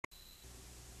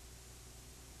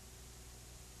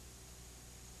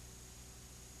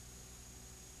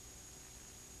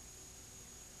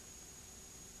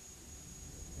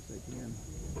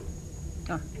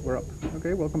We're up.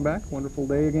 Okay, welcome back. Wonderful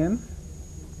day again.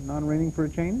 Non-raining for a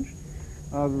change.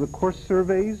 The course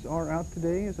surveys are out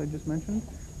today, as I just mentioned.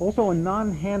 Also a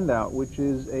non-handout, which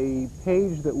is a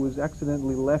page that was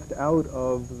accidentally left out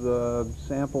of the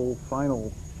sample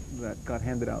final that got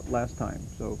handed out last time.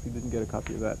 So if you didn't get a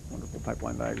copy of that, wonderful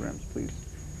pipeline diagrams, please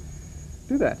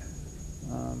do that.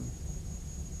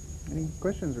 Any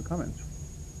questions or comments?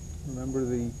 Remember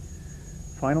the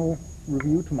final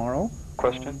review tomorrow.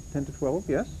 Question? 10 to 12,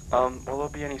 yes? Will there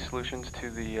be any solutions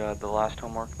to the last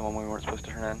homework, the one we weren't supposed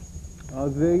to turn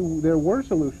in? There were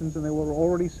solutions, and they were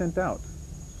already sent out.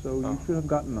 So you should have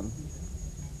gotten them.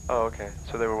 Oh, okay.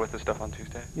 So they were with the stuff on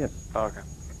Tuesday? Yes. Oh, okay.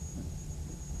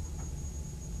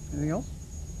 Anything else?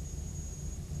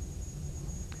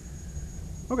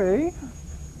 Okay.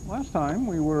 Last time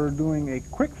we were doing a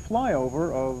quick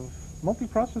flyover of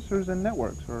multiprocessors and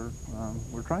networks, or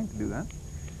we're trying to do that,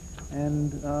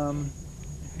 and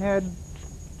had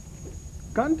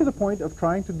gotten to the point of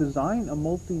trying to design a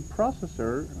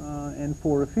multiprocessor, and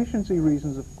for efficiency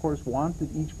reasons, of course, wanted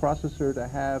each processor to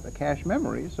have a cache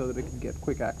memory so that it could get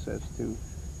quick access to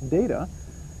data,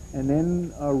 and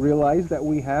then realized that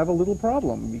we have a little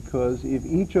problem, because if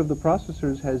each of the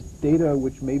processors has data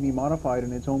which may be modified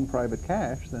in its own private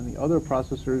cache, then the other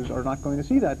processors are not going to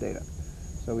see that data.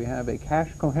 So we have a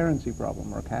cache coherency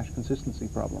problem, or a cache consistency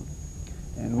problem.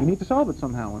 And we need to solve it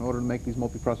somehow in order to make these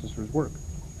multiprocessors work.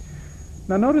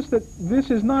 Now notice that this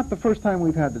is not the first time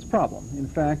we've had this problem. In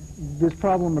fact, this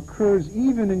problem occurs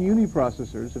even in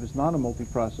uniprocessors, if it's not a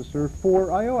multiprocessor,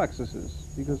 for I/O accesses,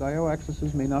 because I/O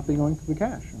accesses may not be going to the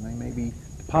cache, and they may be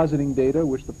depositing data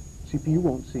which the CPU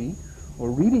won't see,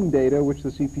 or reading data which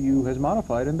the CPU has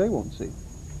modified and they won't see.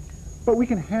 But we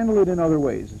can handle it in other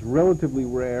ways. It's relatively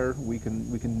rare. We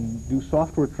can do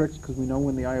software tricks because we know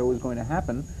when the I/O is going to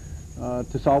happen,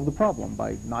 to solve the problem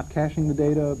by not caching the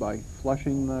data, by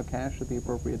flushing the cache at the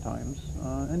appropriate times,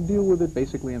 and deal with it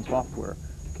basically in software,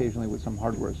 occasionally with some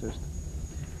hardware assist.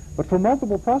 But for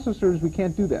multiple processors, we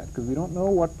can't do that because we don't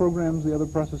know what programs the other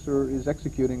processor is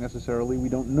executing necessarily. We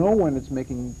don't know when it's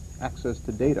making access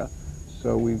to data.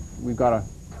 So we've got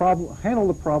to handle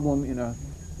the problem in an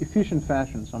efficient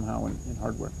fashion somehow in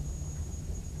hardware.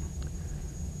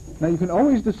 Now, you can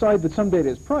always decide that some data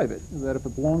is private, that if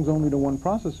it belongs only to one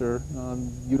processor,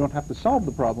 you don't have to solve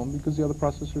the problem because the other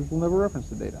processors will never reference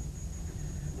the data.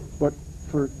 But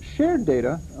for shared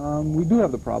data, we do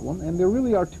have the problem, and there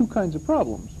really are two kinds of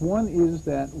problems. One is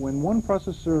that when one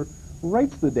processor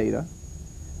writes the data,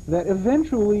 that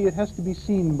eventually it has to be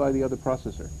seen by the other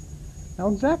processor. Now,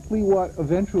 exactly what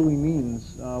eventually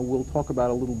means, we'll talk about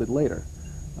a little bit later.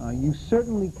 You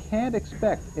certainly can't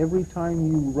expect every time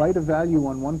you write a value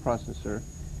on one processor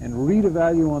and read a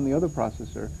value on the other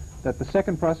processor that the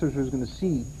second processor is going to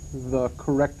see the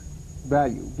correct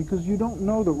value, because you don't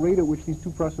know the rate at which these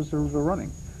two processors are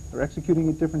running. They're executing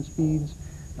at different speeds.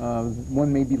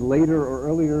 One may be later or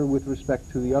earlier with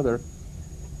respect to the other.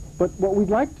 But what we'd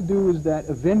like to do is that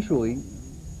eventually,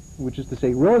 which is to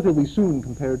say relatively soon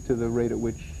compared to the rate at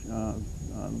which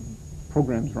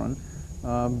programs run,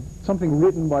 something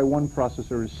written by one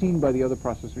processor is seen by the other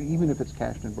processor, even if it's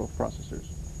cached in both processors.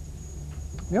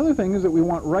 The other thing is that we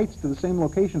want writes to the same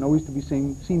location always to be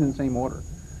seen in the same order.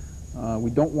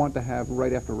 We don't want to have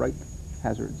write after write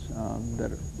hazards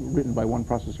that are written by one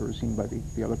processor is seen by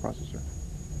the other processor.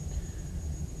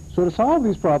 So to solve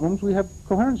these problems, we have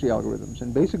coherency algorithms,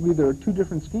 and basically there are two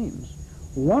different schemes.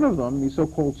 One of them, the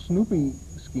so-called Snoopy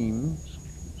scheme,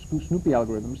 Snoopy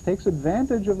algorithms, takes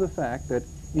advantage of the fact that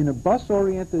in a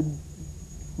bus-oriented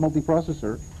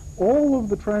multiprocessor, all of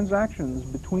the transactions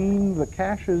between the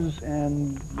caches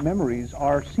and memories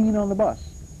are seen on the bus.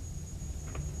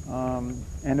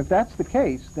 And if that's the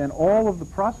case, then all of the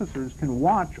processors can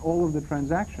watch all of the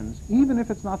transactions, even if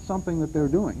it's not something that they're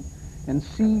doing, and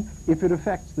see if it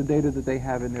affects the data that they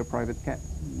have in their private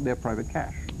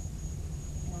cache.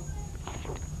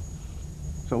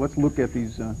 So let's look at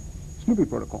these Snoopy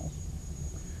protocols.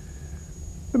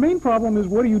 The main problem is,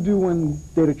 what do you do when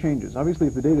data changes? Obviously,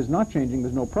 if the data is not changing,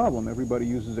 there's no problem. Everybody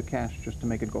uses a cache just to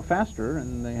make it go faster,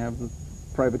 and they have the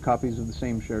private copies of the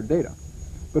same shared data.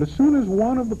 But as soon as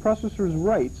one of the processors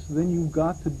writes, then you've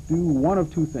got to do one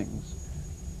of two things.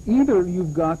 Either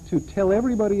you've got to tell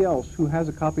everybody else who has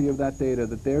a copy of that data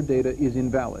that their data is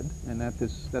invalid, and that's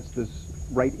this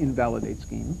write invalidate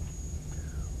scheme,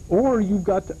 or you've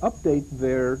got to update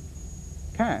their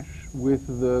cache with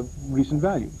the recent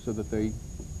value so that they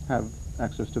have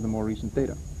access to the more recent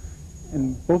data.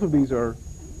 And both of these are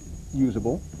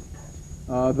usable.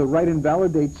 The write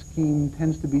invalidate scheme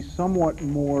tends to be somewhat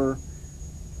more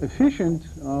efficient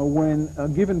when a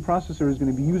given processor is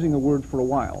going to be using a word for a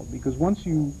while, because once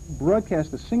you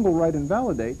broadcast a single write and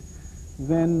validate,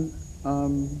 then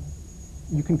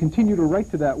you can continue to write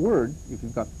to that word, if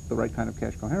you've got the right kind of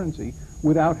cache coherency,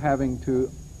 without having to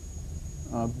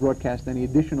broadcast any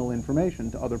additional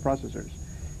information to other processors.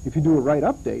 If you do a write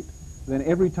update, then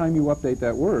every time you update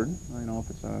that word, if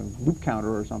it's a loop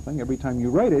counter or something, every time you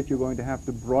write it, you're going to have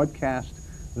to broadcast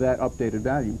that updated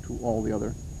value to all the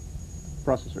other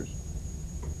processors.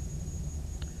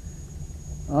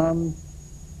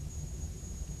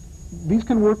 These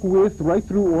can work with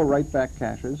write-through or write-back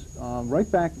caches.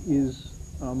 Write-back is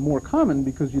more common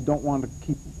because you don't want to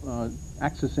keep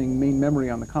accessing main memory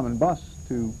on the common bus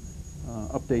to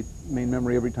update main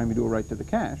memory every time you do a write to the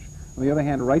cache. On the other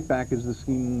hand, write-back is the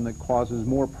scheme that causes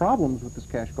more problems with this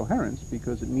cache coherence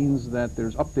because it means that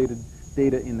there's updated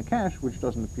data in the cache which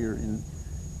doesn't appear in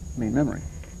main memory.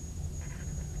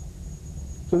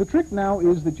 So the trick now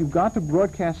is that you've got to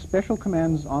broadcast special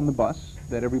commands on the bus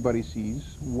that everybody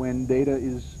sees when data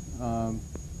is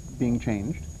being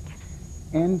changed.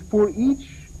 And for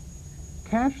each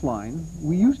cache line,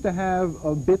 we used to have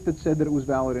a bit that said that it was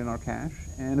valid in our cache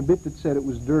and a bit that said it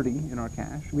was dirty in our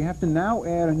cache. We have to now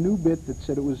add a new bit that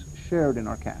said it was shared in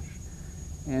our cache.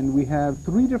 And we have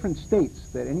 3 different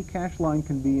states that any cache line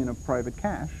can be in a private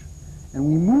cache. And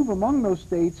we move among those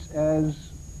states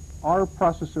as our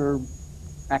processor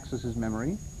accesses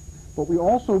memory, but we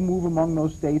also move among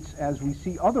those states as we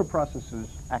see other processors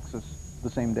access the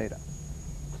same data.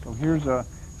 So here's a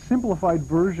simplified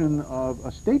version of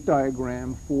a state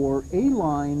diagram for a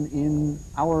line in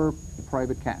our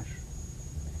private cache.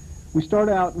 We start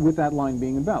out with that line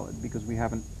being invalid because we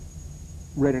haven't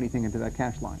read anything into that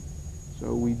cache line.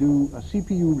 So we do a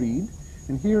CPU read,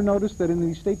 and here notice that in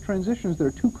these state transitions there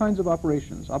are 2 kinds of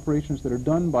operations. Operations that are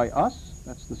done by us,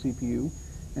 that's the CPU,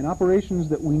 and operations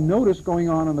that we notice going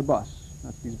on the bus,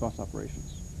 that's these bus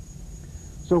operations.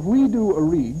 So if we do a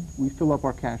read, we fill up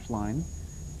our cache line,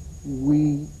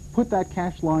 we put that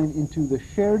cache line into the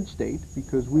shared state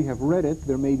because we have read it,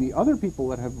 there may be other people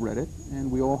that have read it,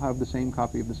 and we all have the same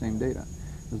copy of the same data.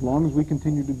 As long as we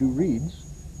continue to do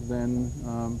reads, then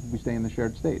we stay in the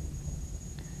shared state.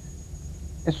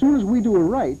 As soon as we do a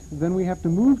write, then we have to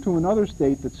move to another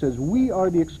state that says we are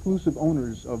the exclusive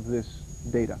owners of this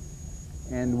data.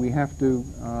 And we have to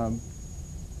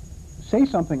say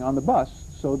something on the bus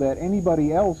so that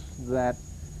anybody else that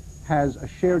has a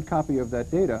shared copy of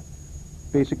that data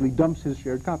basically dumps his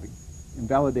shared copy,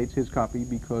 invalidates his copy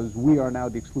because we are now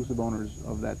the exclusive owners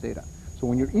of that data. So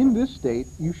when you're in this state,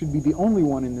 you should be the only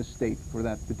one in this state for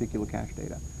that particular cache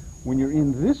data. When you're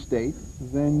in this state,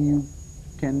 then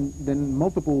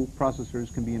multiple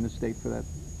processors can be in this state for that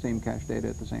same cache data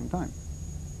at the same time.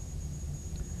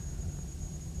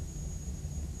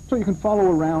 So you can follow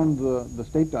around the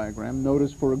state diagram.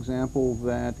 Notice, for example,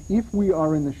 that if we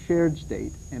are in the shared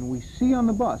state and we see on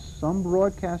the bus some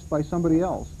broadcast by somebody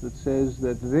else that says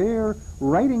that they're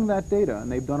writing that data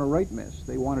and they've done a write miss,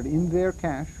 they want it in their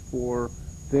cache for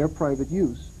their private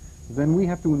use, then we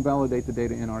have to invalidate the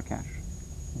data in our cache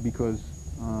because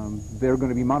they're going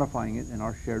to be modifying it and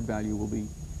our shared value will be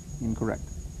incorrect.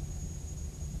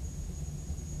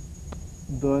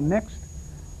 The next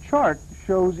chart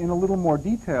shows in a little more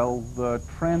detail the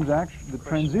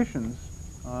transitions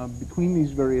between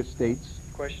these various states.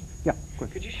 Question? Yeah,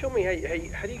 question. Could you show me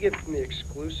how do you get from the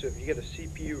exclusive, you get a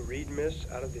CPU read miss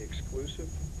out of the exclusive?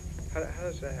 How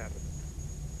does that happen?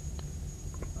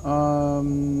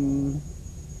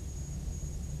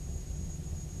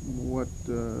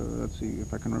 Let's see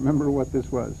if I can remember what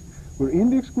this was. We're in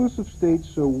the exclusive state,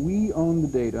 so we own the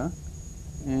data,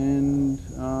 and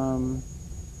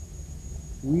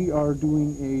we are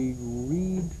doing a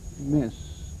read miss.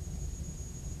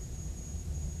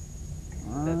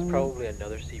 That's probably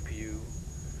another CPU.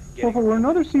 Well, if it were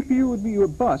another CPU, it would be a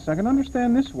bus. I can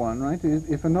understand this one, right?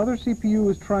 If another CPU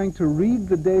is trying to read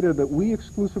the data that we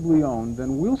exclusively own,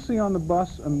 then we'll see on the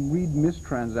bus a read miss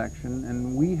transaction,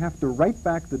 and we have to write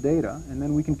back the data, and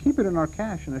then we can keep it in our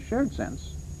cache in a shared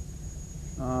sense,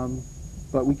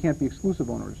 but we can't be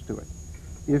exclusive owners to it.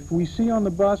 If we see on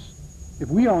the bus, if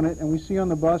we own it and we see on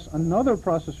the bus another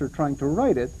processor trying to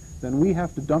write it, then we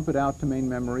have to dump it out to main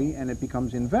memory, and it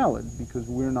becomes invalid because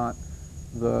we're not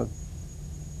the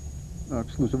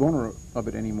exclusive owner of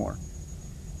it anymore.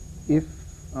 If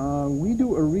we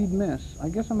do a read miss, I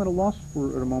guess I'm at a loss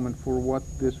at a moment for what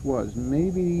this was.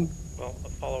 Maybe. Well, a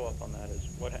follow-up on that is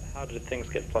how do things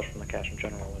get flushed from the cache in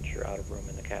general once you're out of room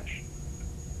in the cache?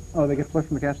 Oh, they get flushed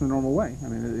from the cache in the normal way. I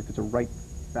mean, if it's a write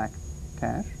back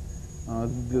cache,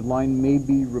 the line may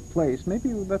be replaced.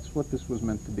 Maybe that's what this was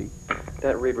meant to be.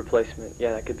 That read replacement,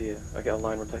 yeah, that could be a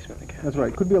line replacement in the cache. That's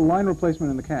right. Could be a line replacement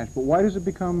in the cache. But why does it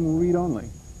become read-only?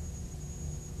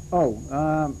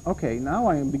 Oh, okay. Now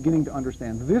I am beginning to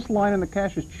understand. This line in the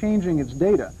cache is changing its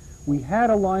data. We had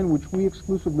a line which we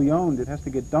exclusively owned. It has to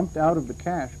get dumped out of the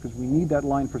cache because we need that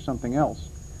line for something else.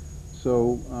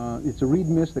 So it's a read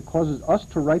miss that causes us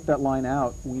to write that line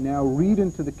out. We now read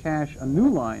into the cache a new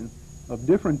line of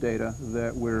different data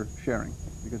that we're sharing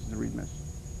because it's a read miss.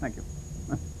 Thank you.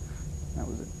 That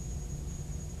was it.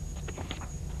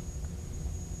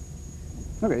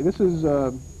 Okay, this is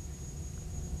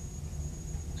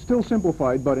still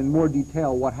simplified, but in more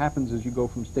detail, what happens as you go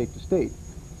from state to state.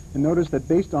 And notice that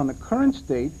based on the current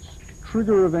states,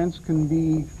 trigger events can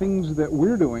be things that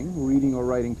we're doing, reading or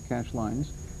writing to cache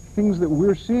lines, things that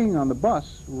we're seeing on the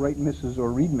bus, write misses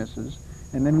or read misses,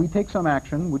 and then we take some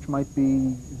action, which might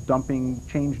be dumping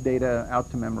change data out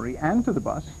to memory and to the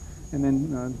bus, and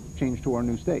then change to our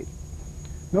new state.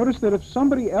 Notice that if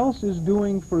somebody else is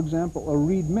doing, for example, a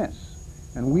read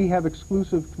miss, and we have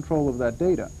exclusive control of that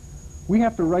data, we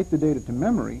have to write the data to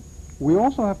memory. We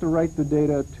also have to write the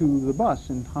data to the bus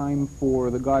in time for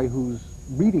the guy who's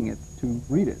reading it to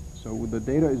read it. So the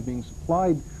data is being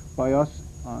supplied by us,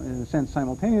 in a sense,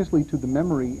 simultaneously to the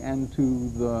memory and to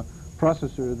the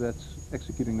processor that's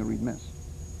executing the read miss.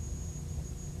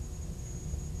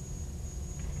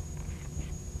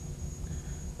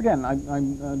 Again,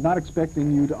 I'm not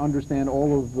expecting you to understand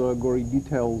all of the gory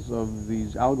details of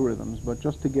these algorithms, but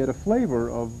just to get a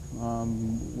flavor of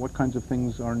what kinds of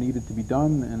things are needed to be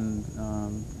done and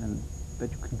that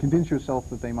you can convince yourself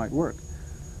that they might work.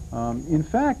 In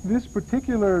fact, this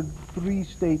particular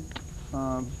three-state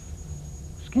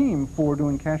scheme for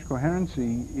doing cache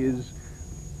coherency is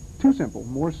too simple,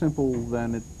 more simple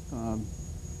than it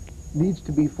needs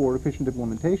to be for efficient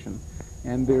implementation.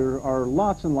 And there are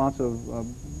lots and lots of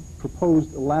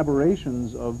proposed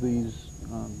elaborations of these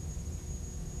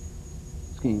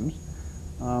schemes.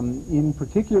 In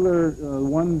particular,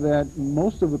 one that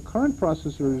most of the current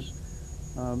processors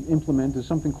implement is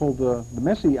something called the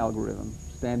messy algorithm,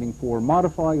 standing for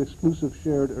modify, exclusive,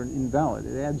 shared, or invalid.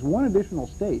 It adds one additional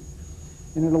state,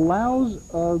 and it allows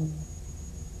a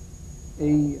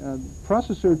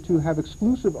processor to have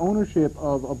exclusive ownership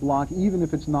of a block even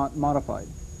if it's not modified.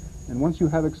 And once you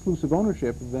have exclusive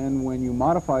ownership, then when you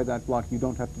modify that block, you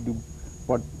don't have to do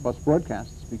bus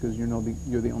broadcasts because you know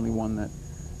you're the only one that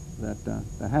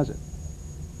has it.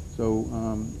 So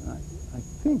I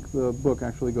think the book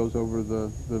actually goes over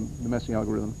the messy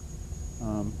algorithm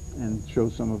and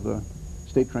shows some of the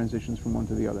state transitions from one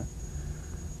to the other.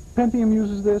 Pentium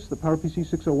uses this, the PowerPC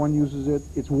 601 uses it.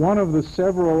 It's one of the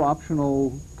several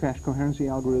optional cache coherency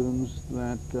algorithms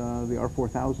that the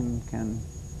R4000 can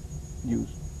use.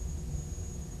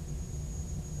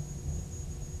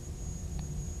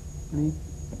 Any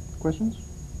questions?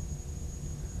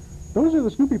 Those are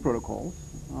the Snoopy protocols.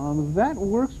 That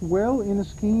works well in a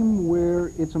scheme where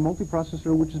it's a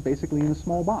multiprocessor which is basically in a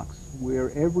small box,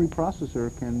 where every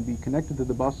processor can be connected to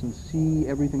the bus and see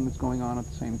everything that's going on at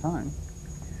the same time.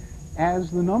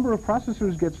 As the number of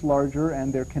processors gets larger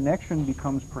and their connection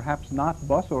becomes perhaps not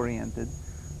bus-oriented,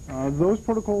 those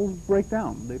protocols break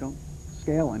down. They don't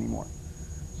scale anymore.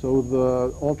 So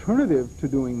the alternative to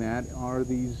doing that are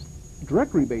these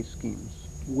directory-based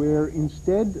schemes, where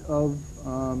instead of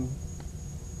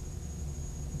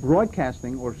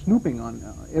broadcasting or snooping on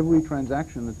every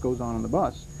transaction that goes on the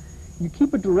bus, you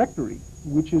keep a directory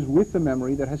which is with the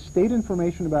memory that has state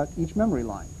information about each memory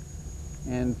line.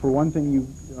 And for one thing, you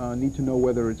need to know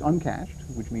whether it's uncached,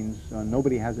 which means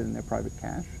nobody has it in their private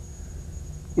cache.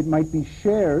 It might be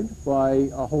shared by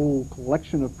a whole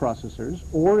collection of processors,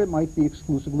 or it might be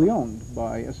exclusively owned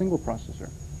by a single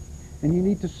processor. And you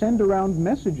need to send around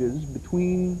messages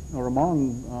between or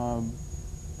among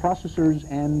processors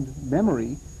and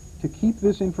memory to keep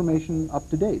this information up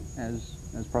to date as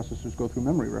processors go through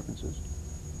memory references.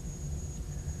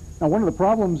 Now, one of the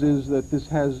problems is that this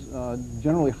has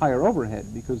generally higher overhead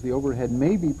because the overhead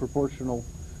may be proportional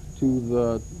to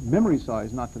the memory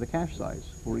size, not to the cache size.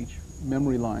 For each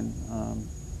memory line,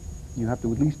 you have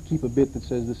to at least keep a bit that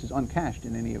says this is uncached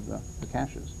in any of the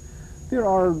caches. There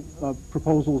are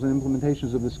proposals and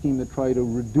implementations of the scheme that try to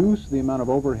reduce the amount of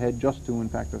overhead just to, in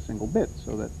fact, a single bit,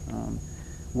 so that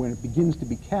when it begins to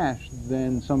be cached,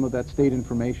 then some of that state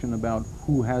information about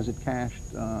who has it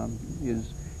cached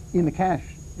is in the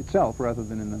cache itself rather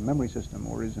than in the memory system,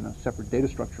 or is in a separate data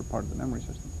structure part of the memory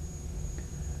system.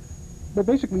 But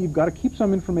basically, you've got to keep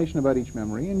some information about each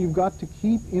memory, and you've got to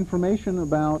keep information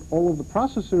about all of the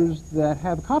processors that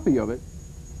have a copy of it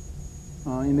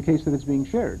in the case that it's being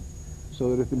shared.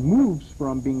 so that if it moves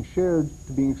from being shared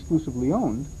to being exclusively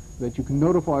owned, that you can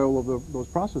notify all of those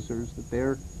processors that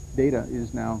their data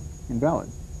is now invalid.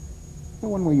 So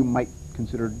one way you might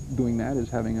consider doing that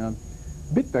is having a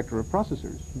bit vector of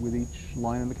processors with each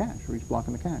line in the cache or each block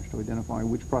in the cache to identify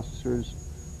which processors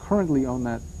currently own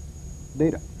that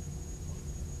data.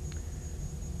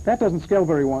 That doesn't scale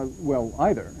very well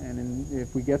either, and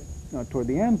if we get toward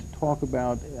the end to talk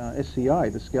about SCI,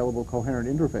 the Scalable Coherent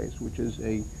Interface, which is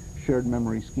a shared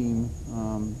memory scheme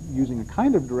using a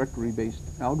kind of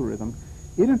directory-based algorithm,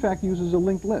 it in fact uses a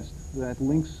linked list that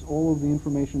links all of the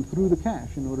information through the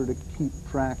cache in order to keep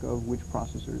track of which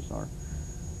processors are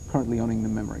currently owning the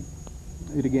memory.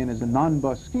 It again is a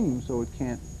non-bus scheme, so it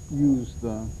can't use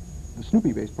the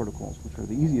Snoopy-based protocols, which are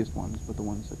the easiest ones, but the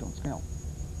ones that don't scale.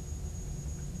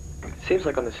 It seems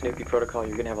like on the Snoopy protocol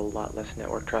you're going to have a lot less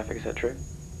network traffic, is that true?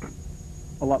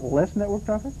 A lot less network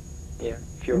traffic? Yeah,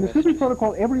 fewer In the messages. Snoopy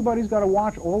protocol, everybody's got to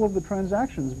watch all of the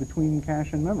transactions between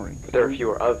cache and memory. But there are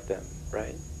fewer of them,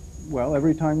 right? Well,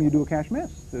 every time you do a cache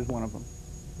miss, there's one of them.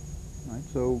 Right?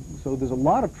 So there's a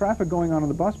lot of traffic going on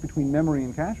the bus between memory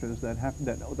and caches that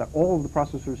all of the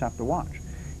processors have to watch.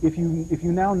 If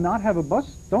you now don't have a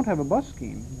bus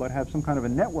scheme, but have some kind of a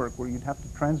network where you'd have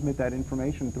to transmit that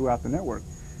information throughout the network,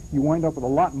 you wind up with a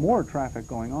lot more traffic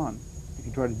going on if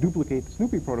you try to duplicate the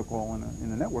Snoopy protocol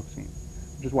in a network scheme,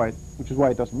 which is why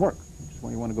it doesn't work. Which is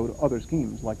why you want to go to other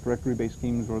schemes like directory-based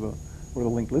schemes or the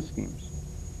linked list schemes.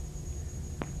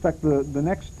 In fact, the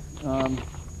next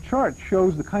chart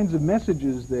shows the kinds of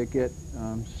messages that get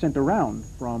sent around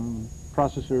from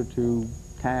processor to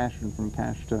cache and from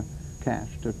cache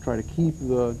to try to keep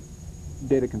the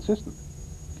data consistent.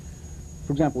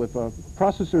 For example, if a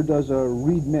processor does a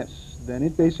read miss, then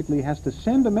it basically has to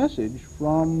send a message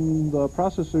from the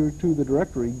processor to the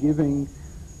directory giving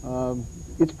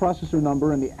its processor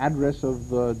number and the address of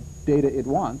the data it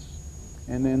wants,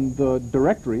 and then the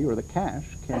directory or the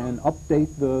cache can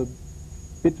update the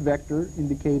bit vector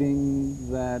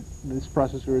indicating that this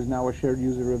processor is now a shared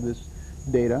user of this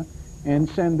data and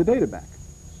send the data back.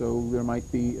 So there might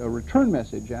be a return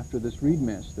message after this read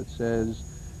miss that says,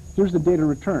 here's the data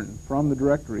return from the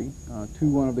directory to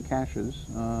one of the caches.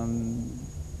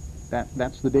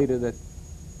 That's the data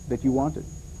that you wanted.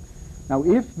 Now,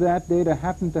 if that data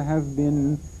happened to have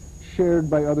been shared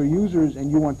by other users and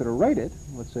you wanted to write it,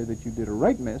 let's say that you did a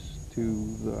write miss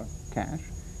to the cache,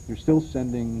 you're still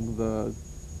sending the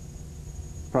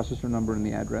processor number and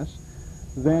the address,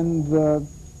 then the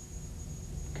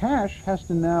cache has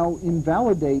to now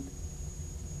invalidate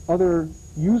other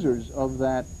users of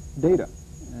that data.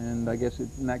 And I guess it,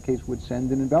 in that case, would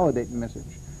send an invalidate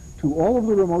message to all of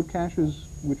the remote caches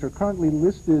which are currently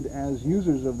listed as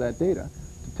users of that data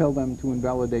to tell them to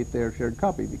invalidate their shared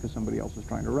copy because somebody else is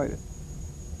trying to write it.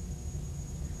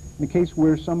 In the case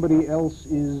where somebody else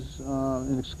is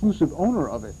an exclusive owner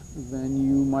of it, then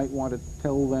you might want to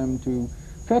tell them to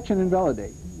fetch and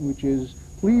invalidate, which is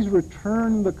please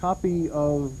return the copy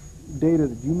of data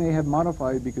that you may have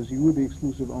modified because you were the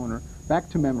exclusive owner back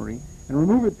to memory and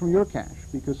remove it from your cache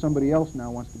because somebody else now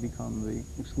wants to become the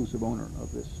exclusive owner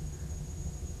of this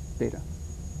data.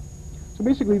 So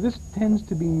basically this tends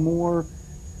to be more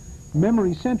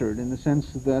memory-centered in the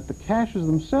sense that the caches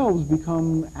themselves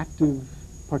become active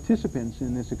participants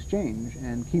in this exchange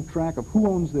and keep track of who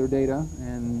owns their data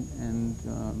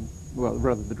well,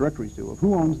 rather the directories do, of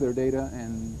who owns their data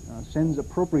and sends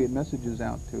appropriate messages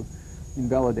out to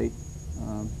invalidate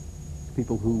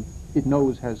people who it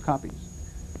knows has copies.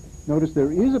 Notice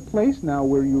there is a place now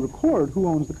where you record who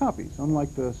owns the copies,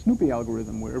 unlike the Snoopy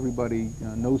algorithm where everybody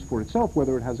knows for itself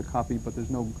whether it has a copy, but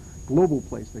there's no global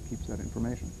place that keeps that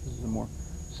information. This is a more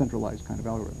centralized kind of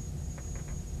algorithm.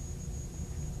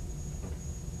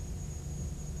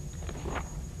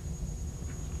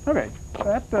 Okay,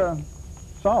 that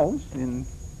solves in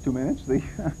 2 minutes the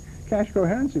cache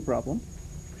coherency problem.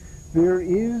 There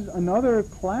is another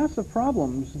class of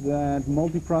problems that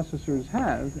multiprocessors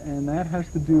have, and that has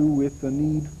to do with the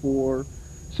need for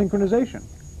synchronization.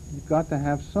 You've got to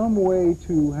have some way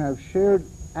to have shared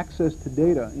access to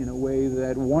data in a way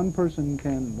that one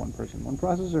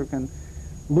processor can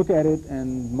look at it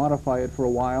and modify it for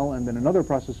a while, and then another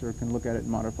processor can look at it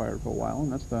and modify it for a while,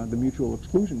 and that's the mutual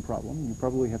exclusion problem. You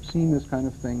probably have seen this kind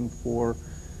of thing for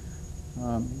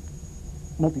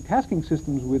multitasking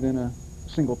systems within a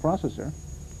single processor.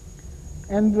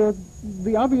 And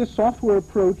the obvious software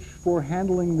approach for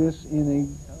handling this in a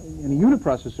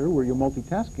uniprocessor where you're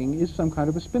multitasking is some kind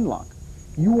of a spin lock.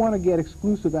 You want to get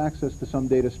exclusive access to some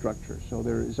data structure, so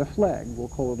there is a flag, we'll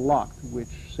call it locked, which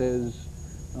says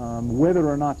whether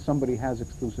or not somebody has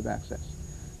exclusive access.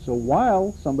 So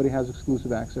while somebody has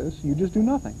exclusive access, you just do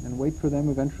nothing and wait for them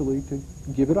eventually to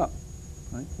give it up.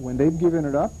 Right? When they've given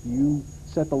it up, you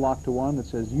set the lock to 1 that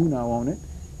says you now own it.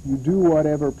 You do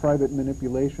whatever private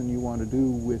manipulation you want to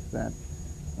do with that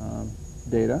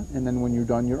data, and then when you're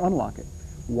done, you unlock it.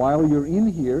 While you're in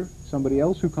here, somebody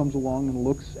else who comes along and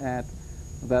looks at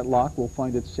that lock will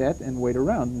find it set and wait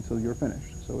around until you're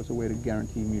finished. So it's a way to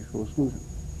guarantee mutual exclusion.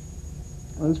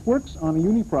 Now, this works on a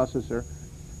uniprocessor,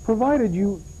 provided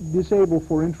you disable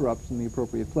for interrupts in the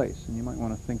appropriate place. And you might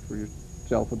want to think for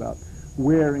yourself about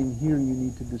where in here you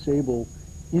need to disable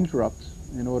interrupts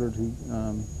in order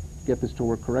to get this to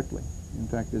work correctly. In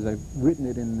fact, as I've written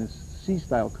it in this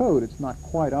C-style code, it's not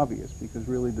quite obvious, because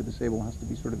really the disable has to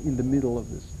be sort of in the middle of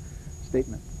this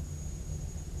statement.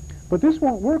 But this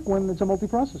won't work when it's a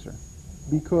multiprocessor,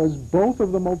 because both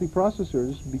of the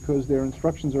multiprocessors, because their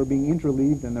instructions are being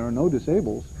interleaved and there are no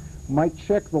disables, might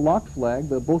check the lock flag.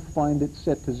 They'll both find it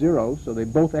set to 0, so they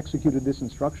both executed this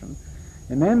instruction,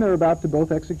 and then they're about to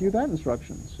both execute that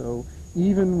instruction. So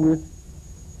even with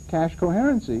cache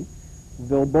coherency,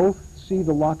 they'll both see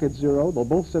the lock at 0, they'll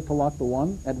both set the lock to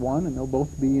 1 at 1, and they'll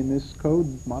both be in this code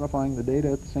modifying the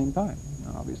data at the same time.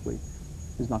 And obviously,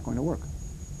 is not going to work.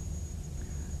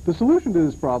 The solution to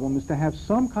this problem is to have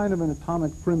some kind of an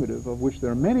atomic primitive, of which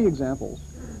there are many examples,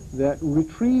 that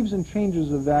retrieves and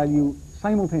changes a value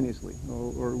simultaneously,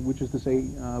 or which is to say,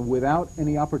 without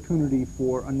any opportunity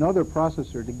for another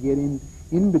processor to get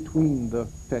in between the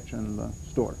fetch and the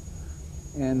store.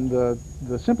 And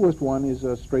the simplest one is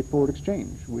a straightforward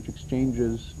exchange, which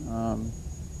exchanges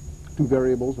two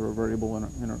variables, or a variable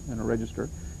in a register,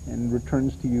 and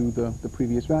returns to you the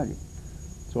previous value.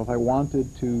 So if I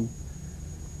wanted to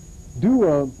do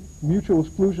a mutual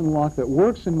exclusion lock that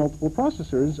works in multiple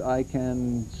processors, I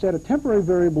can set a temporary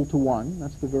variable to 1.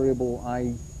 That's the variable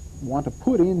I want to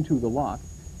put into the lock,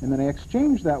 and then I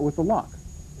exchange that with the lock.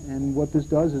 And what this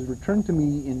does is return to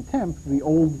me in temp the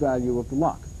old value of the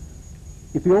lock.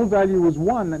 If the old value was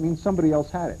 1, that means somebody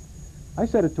else had it. I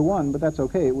set it to 1, but that's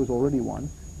okay, it was already 1.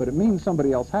 But it means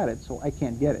somebody else had it, so I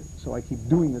can't get it. So I keep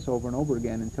doing this over and over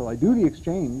again until I do the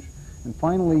exchange, and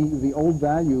finally the old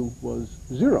value was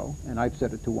 0, and I've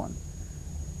set it to 1.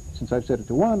 Since I've set it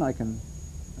to 1, I can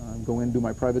go in, do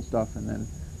my private stuff, and then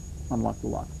unlock the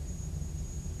lock.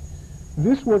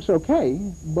 This works okay,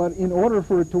 but in order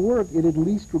for it to work, it at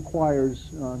least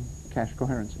requires cache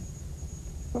coherency.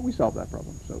 But we solved that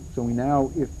problem. So we now,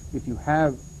 if you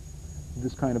have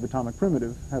this kind of atomic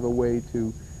primitive, have a way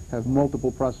to have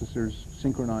multiple processors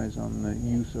synchronize on the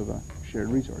use of a shared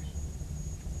resource.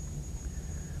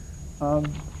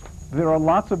 There are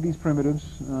lots of these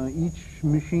primitives. Each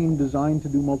machine designed to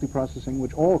do multiprocessing,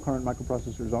 which all current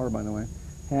microprocessors are, by the way,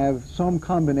 have some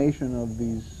combination of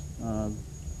these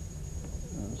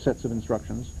sets of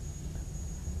instructions.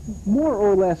 More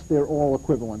or less, they're all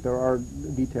equivalent. There are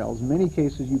details. In many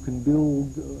cases, you can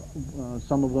build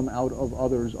some of them out of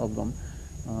others of them,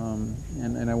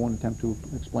 and I won't attempt to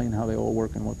explain how they all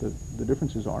work and what the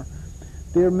differences are.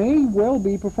 There may well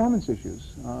be performance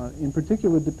issues. In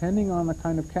particular, depending on the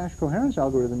kind of cache coherence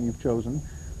algorithm you've chosen,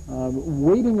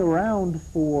 waiting around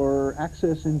for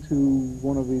access into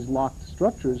one of these locked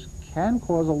structures can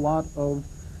cause a lot of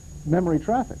memory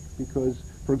traffic, because,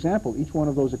 for example, each one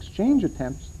of those exchange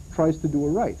attempts tries to do a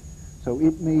write. So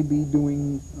it may be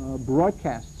doing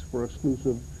broadcasts for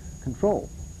exclusive control.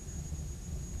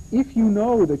 If you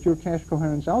know that your cache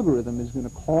coherence algorithm is going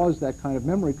to cause that kind of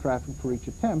memory traffic for each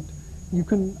attempt, you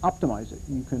can optimize it.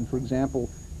 You can, for example,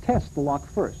 test the lock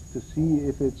first to see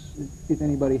if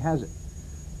anybody has it.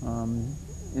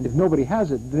 And if nobody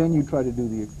has it, then you try to do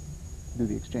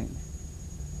the exchange.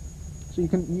 So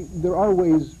there are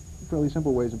ways, fairly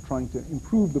simple ways, of trying to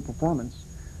improve the performance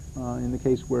in the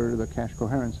case where the cache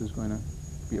coherence is going to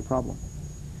be a problem.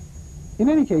 In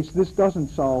any case, this doesn't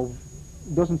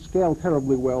scale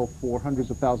terribly well for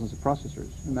hundreds of thousands of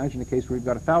processors. Imagine a case where you've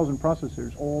got 1,000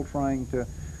 processors all trying to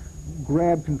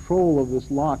grab control of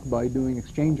this lock by doing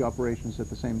exchange operations at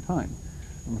the same time.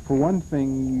 And for one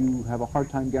thing, you have a hard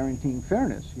time guaranteeing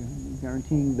fairness,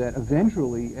 guaranteeing that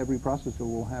eventually every processor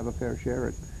will have a fair share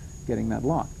at getting that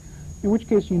lock. In which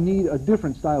case you need a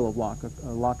different style of lock, a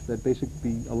lock that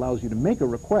basically allows you to make a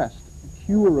request,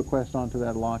 queue a request onto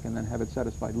that lock, and then have it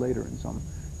satisfied later in some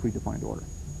predefined order.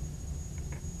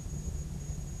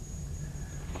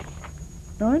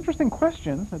 Now, an interesting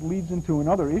question that leads into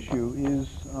another issue is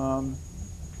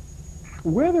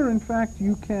whether, in fact,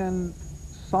 you can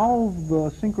solve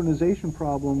the synchronization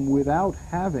problem without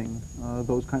having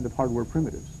those kind of hardware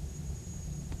primitives.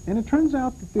 And it turns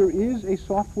out that there is a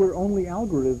software-only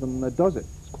algorithm that does it.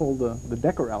 It's called the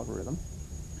Decker algorithm.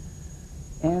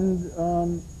 And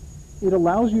it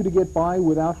allows you to get by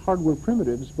without hardware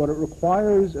primitives, but it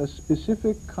requires a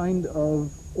specific kind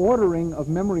of ordering of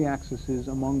memory accesses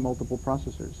among multiple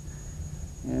processors.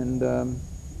 And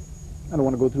I don't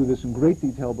want to go through this in great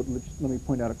detail, but let me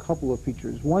point out a couple of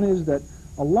features. One is that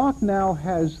a lock now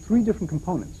has 3 different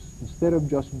components. Instead of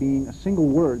just being a single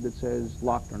word that says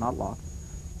locked or not locked,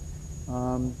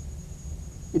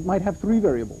 it might have 3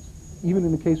 variables, even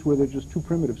in the case where there's just 2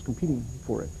 primitives competing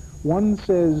for it. One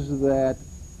says that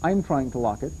I'm trying to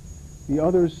lock it, the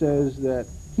other says that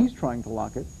he's trying to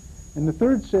lock it, and the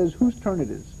third says whose turn it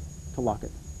is to lock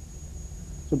it.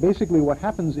 So basically what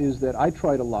happens is that I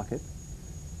try to lock it,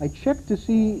 I check to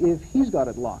see if he's got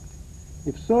it locked.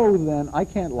 If so, then I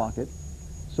can't lock it.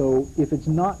 So if it's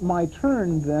not my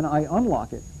turn, then I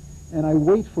unlock it, and I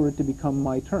wait for it to become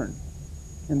my turn,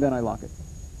 and then I lock it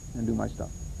and do my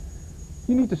stuff.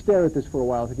 You need to stare at this for a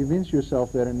while to convince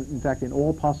yourself that, in fact, in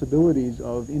all possibilities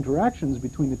of interactions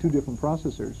between the 2 different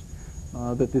processors,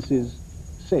 that this is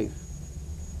safe.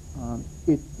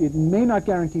 It may not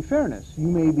guarantee fairness. You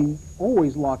may be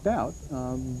always locked out,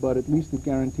 but at least it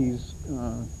guarantees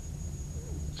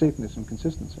safeness and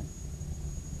consistency.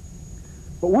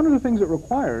 But one of the things it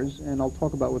requires, and I'll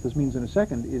talk about what this means in a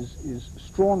second, is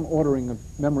strong ordering of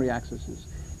memory accesses.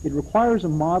 It requires a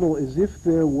model as if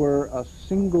there were a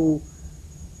single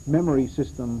memory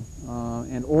system,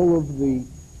 and all of the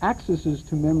accesses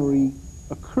to memory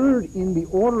occurred in the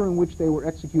order in which they were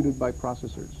executed by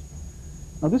processors.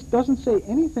 Now, this doesn't say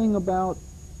anything about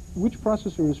which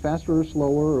processor is faster or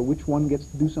slower, or which one gets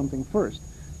to do something first.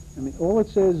 I mean, all it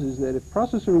says is that if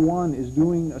processor 1 is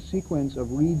doing a sequence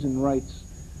of reads and writes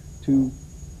to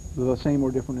the same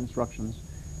or different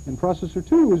instructions, and processor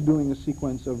 2 is doing a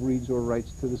sequence of reads or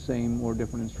writes to the same or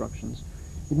different instructions,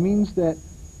 it means that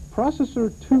processor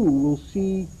 2 will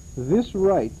see this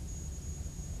write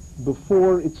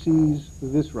before it sees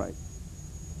this write.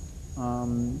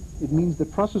 It means that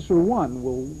processor 1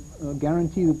 will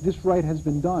guarantee that this write has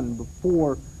been done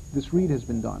before this read has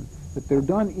been done, that they're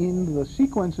done in the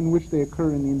sequence in which they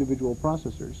occur in the individual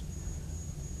processors,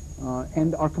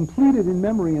 and are completed in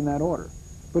memory in that order.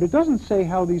 But it doesn't say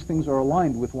how these things are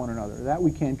aligned with one another. That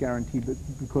we can't guarantee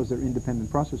because they're independent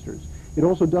processors. It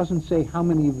also doesn't say how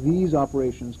many of these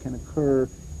operations can occur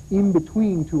in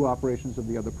between 2 operations of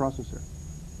the other processor.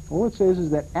 All it says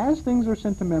is that as things are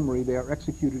sent to memory, they are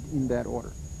executed in that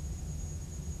order.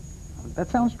 That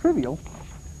sounds trivial,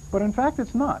 but in fact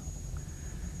it's not.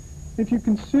 If you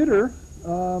consider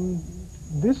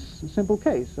this simple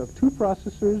case of 2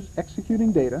 processors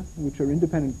executing data, which are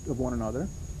independent of one another,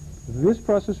 this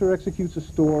processor executes a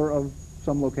store of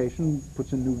some location,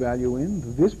 puts a new value in,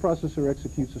 this processor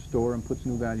executes a store and puts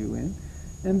new value in,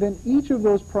 and then each of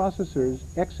those processors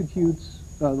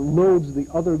executes, loads the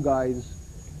other guy's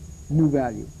new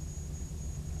value.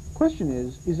 Question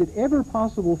is it ever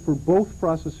possible for both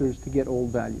processors to get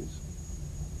old values?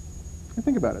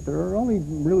 Think about it. There are only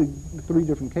really 3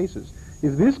 different cases.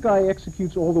 If this guy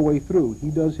executes all the way through,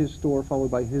 he does his store followed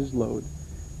by his load,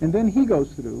 and then he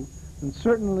goes through, then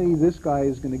certainly this guy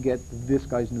is going to get this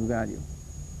guy's new value.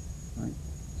 Right?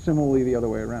 Similarly, the other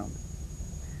way around.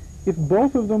 If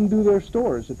both of them do their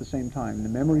stores at the same time, the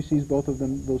memory sees both of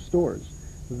them, those stores,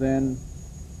 then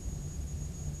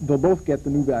they'll both get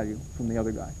the new value from the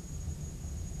other guy.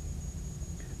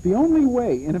 The only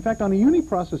way, and in fact on a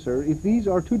uniprocessor, if these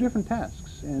are 2 different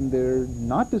tasks and they're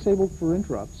not disabled for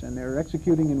interrupts and they're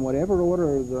executing in whatever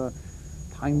order the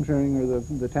time sharing or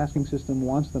the tasking system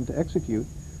wants them to execute,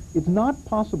 it's not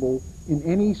possible in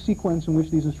any sequence in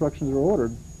which these instructions are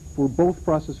ordered for both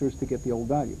processors to get the old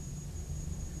value.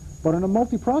 But in a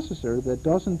multiprocessor that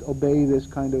doesn't obey this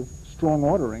kind of strong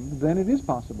ordering, then it is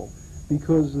possible,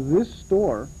 because this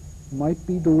store might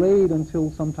be delayed until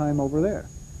sometime over there.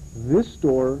 This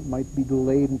store might be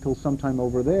delayed until sometime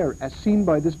over there, as seen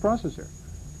by this processor,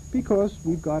 because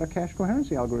we've got a cache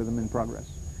coherency algorithm in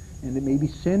progress. And it may be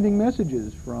sending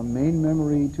messages from main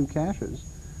memory to caches,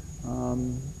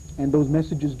 and those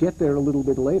messages get there a little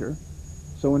bit later.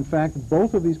 So in fact,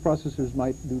 both of these processors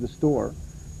might do the store,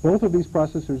 both of these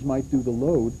processors might do the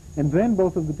load, and then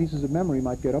both of the pieces of memory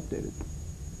might get updated.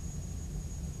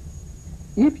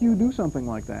 If you do something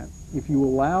like that, if you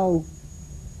allow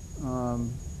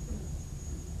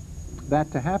that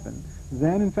to happen,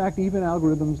 then in fact even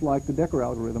algorithms like the Decker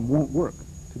algorithm won't work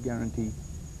to guarantee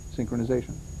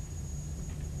synchronization.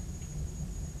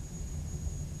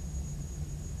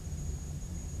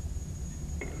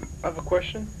 I have a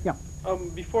question. Yeah.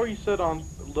 Before you said on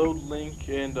load, link,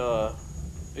 and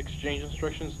exchange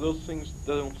instructions, those things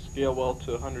don't scale well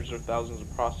to hundreds or thousands of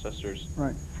processors.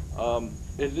 Right.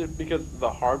 Is it because the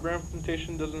hardware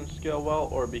implementation doesn't scale well,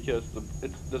 or because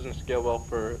it doesn't scale well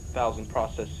for 1,000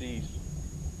 processes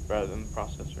rather than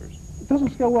processors? It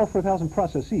doesn't scale well for 1,000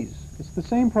 processes. It's the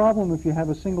same problem if you have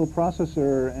a single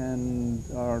processor and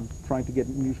are trying to get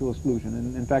mutual exclusion.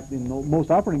 And in fact, in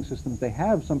most operating systems, they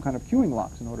have some kind of queuing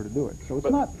locks in order to do it. So it's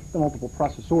not the multiple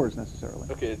processors necessarily.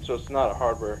 Okay, so it's not a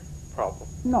hardware problem.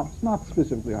 No, it's not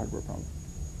specifically a hardware problem.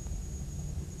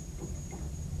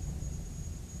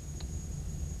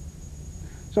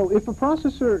 So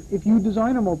if you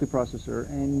design a multiprocessor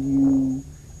and you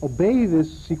obey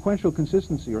this sequential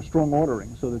consistency or strong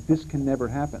ordering so that this can never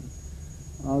happen,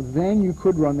 then you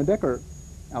could run the Decker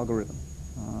algorithm.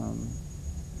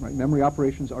 Right? Memory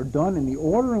operations are done in the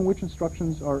order in which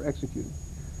instructions are executed.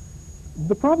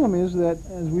 The problem is that,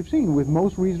 as we've seen, with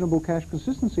most reasonable cache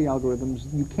consistency algorithms,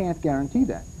 you can't guarantee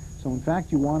that. So in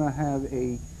fact, you want to have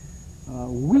a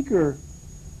weaker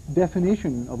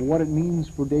definition of what it means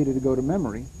for data to go to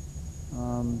memory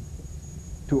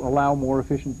to allow more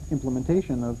efficient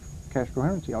implementation of cache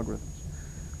coherency algorithms.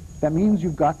 That means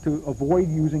you've got to avoid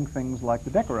using things like the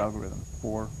Decker algorithm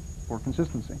for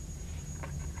consistency.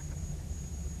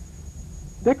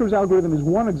 Decker's algorithm is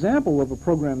one example of a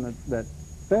program that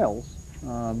fails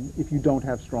if you don't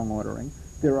have strong ordering.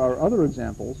 There are other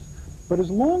examples, but as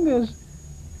long as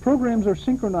programs are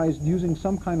synchronized using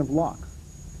some kind of lock,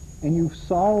 and you've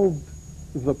solved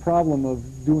the problem of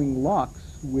doing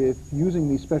locks with using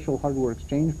these special hardware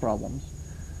exchange problems,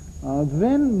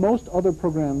 then most other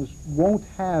programs won't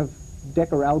have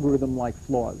Decker algorithm-like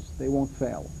flaws. They won't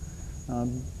fail.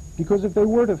 Because if they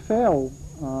were to fail,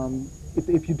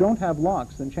 if you don't have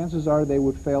locks, then chances are they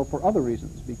would fail for other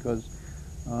reasons, because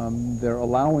they're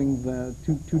allowing the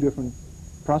two different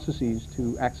processes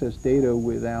to access data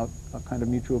without a kind of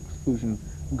mutual exclusion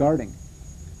guarding.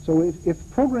 So if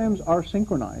programs are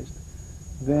synchronized,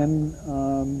 then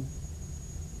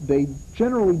they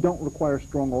generally don't require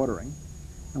strong ordering.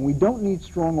 And we don't need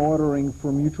strong ordering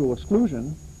for mutual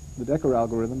exclusion, the Decker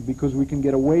algorithm, because we can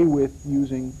get away with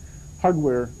using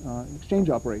hardware exchange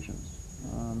operations.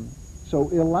 So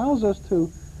it allows us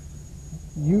to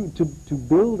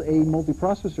build a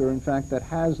multiprocessor, in fact, that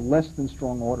has less than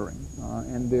strong ordering.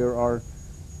 And there are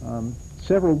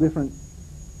several different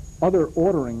other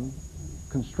ordering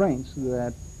constraints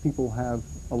that people have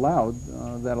allowed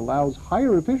that allows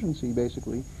higher efficiency,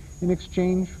 basically, in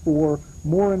exchange for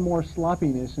more and more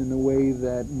sloppiness in the way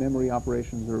that memory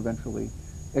operations are eventually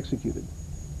executed.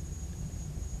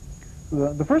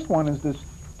 The first one is this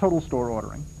total store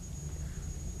ordering.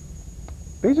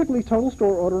 Basically, total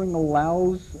store ordering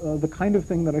allows the kind of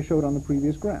thing that I showed on the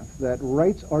previous graph, that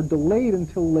writes are delayed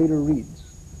until later reads.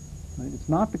 Right? It's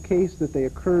not the case that they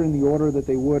occur in the order that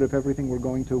they would if everything were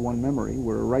going to one memory,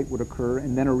 where a write would occur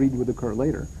and then a read would occur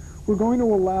later. We're going to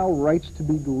allow writes to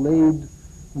be delayed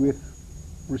with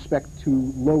respect to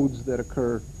loads that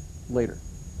occur later.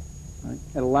 Right?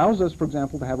 It allows us, for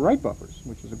example, to have write buffers,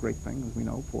 which is a great thing, as we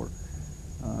know, for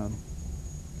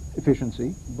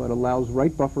efficiency, but allows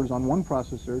write buffers on one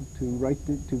processor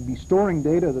to be storing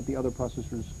data that the other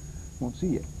processors won't see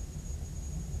yet.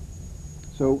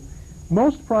 So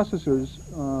most processors,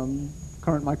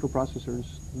 current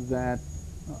microprocessors that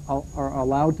are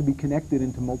allowed to be connected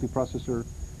into multiprocessor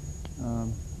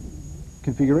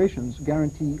configurations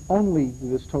guarantee only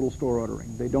this total store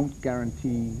ordering. They don't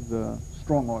guarantee the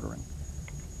strong ordering.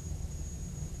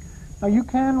 Now you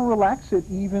can relax it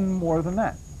even more than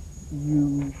that.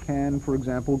 You can, for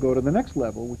example, go to the next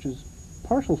level, which is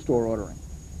partial store ordering.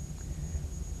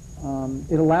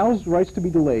 It allows writes to be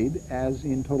delayed, as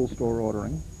in total store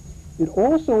ordering. It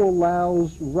also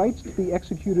allows writes to be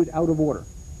executed out of order.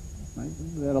 Right?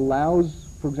 That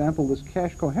allows, for example, this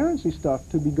cache coherency stuff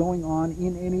to be going on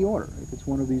in any order. If it's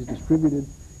one of these distributed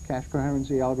cache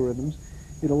coherency algorithms,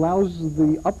 it allows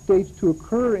the updates to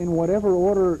occur in whatever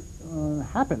order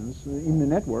happens in the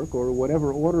network, or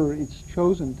whatever order it's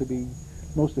chosen to be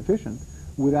most efficient,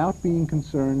 without being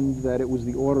concerned that it was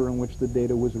the order in which the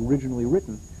data was originally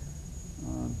written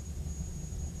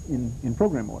in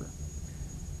program order.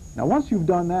 Now, once you've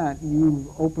done that, you've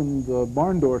opened the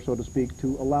barn door, so to speak,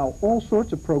 to allow all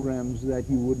sorts of programs that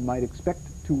you might expect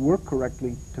to work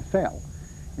correctly to fail.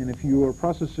 And if your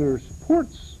processor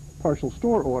supports partial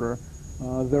store order,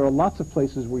 there are lots of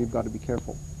places where you've got to be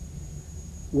careful.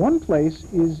 One place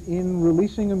is in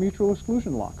releasing a mutual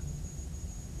exclusion lock.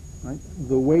 Right?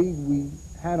 The way we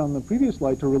had on the previous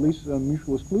slide to release a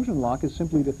mutual exclusion lock is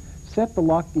simply to set the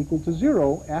lock equal to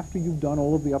 0 after you've done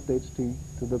all of the updates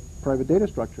to the private data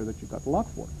structure that you've got the lock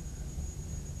for.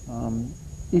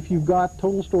 If you've got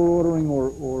total store ordering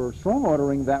or strong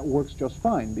ordering, that works just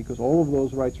fine, because all of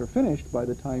those writes are finished by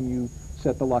the time you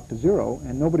set the lock to 0,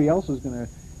 and nobody else is going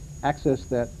to access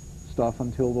that stuff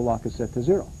until the lock is set to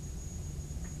 0.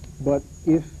 But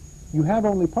if you have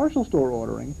only partial store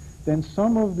ordering, then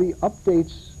some of the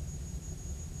updates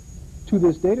to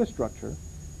this data structure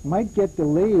might get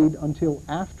delayed until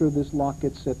after this lock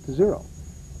gets set to 0,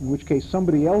 in which case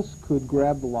somebody else could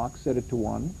grab the lock, set it to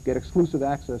 1, get exclusive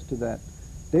access to that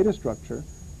data structure,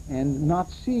 and not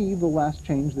see the last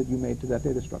change that you made to that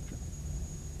data structure.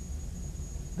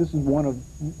 This is one of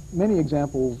many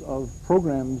examples of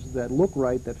programs that look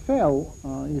right that fail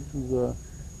if the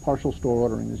partial store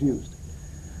ordering is used.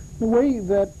 The way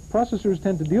that processors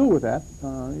tend to deal with that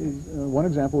one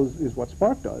example is what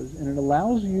Spark does, and it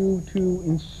allows you to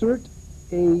insert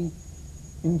a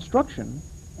instruction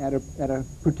at a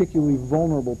particularly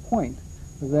vulnerable point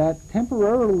that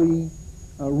temporarily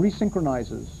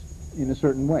resynchronizes in a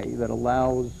certain way that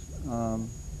allows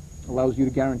you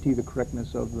to guarantee the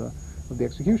correctness of the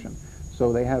execution.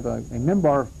 So they have a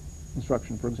membar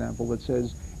instruction, for example, that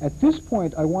says, at this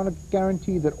point I want to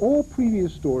guarantee that all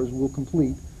previous stores will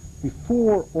complete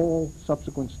before all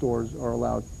subsequent stores are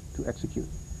allowed to execute.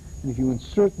 And if you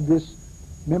insert this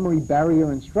memory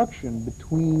barrier instruction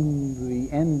between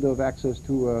the end of access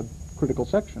to a critical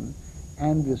section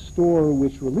and the store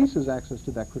which releases access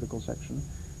to that critical section,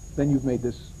 then you've made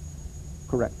this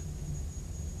correct.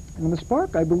 And in the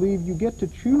Spark, I believe you get to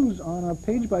choose on a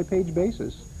page-by-page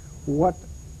basis what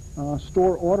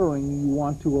store ordering you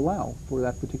want to allow for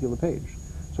that particular page.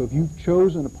 So if you've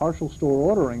chosen a partial store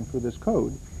ordering for this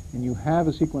code, and you have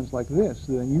a sequence like this,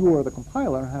 then you or the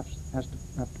compiler have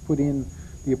to put in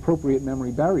the appropriate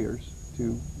memory barriers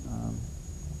to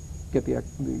get the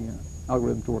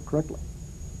algorithm to work correctly.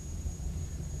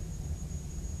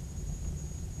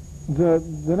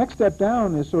 The next step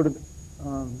down is sort of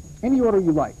any order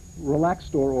you like, relaxed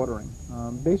store ordering.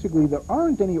 Basically, there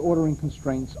aren't any ordering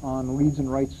constraints on reads and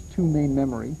writes to main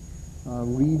memory,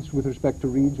 reads with respect to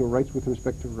reads or writes with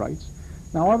respect to writes.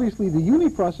 Now, obviously, the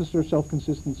uniprocessor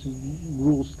self-consistency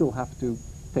rules still have to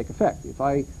take effect. If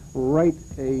I write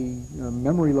a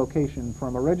memory location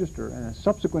from a register and a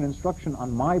subsequent instruction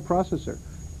on my processor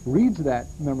reads that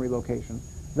memory location,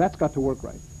 that's got to work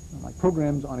right. My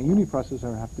programs on a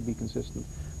uniprocessor have to be consistent.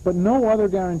 But no other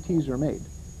guarantees are made.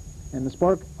 And the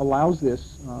Spark allows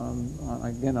this,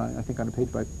 again, I think on a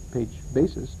page-by-page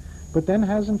basis, but then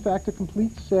has, in fact, a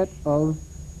complete set of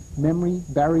memory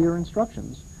barrier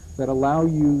instructions that allow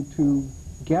you to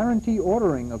guarantee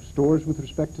ordering of stores with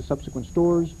respect to subsequent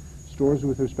stores, stores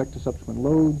with respect to subsequent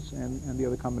loads, and the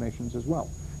other combinations as well.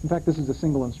 In fact, this is a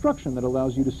single instruction that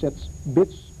allows you to set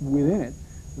bits within it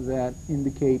that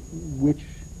indicate which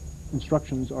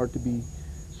instructions are to be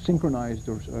synchronized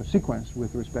or sequenced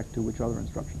with respect to which other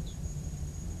instructions.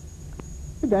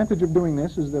 The advantage of doing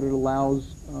this is that it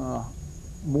allows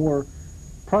more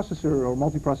processor or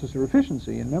multiprocessor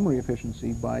efficiency and memory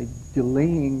efficiency by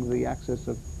delaying the access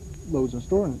of load and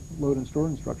store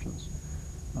instructions.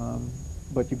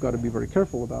 But you've got to be very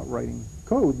careful about writing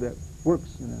code that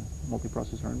works in a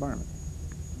multiprocessor environment.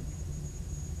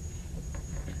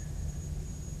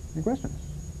 Any questions?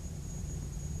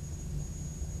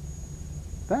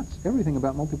 That's everything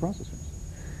about multiprocessors.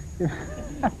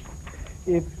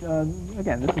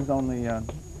 Again, this is only a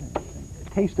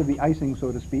taste of the icing,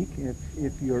 so to speak.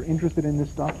 If you're interested in this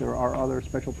stuff, there are other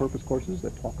special purpose courses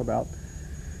that talk about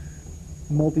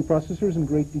multiprocessors in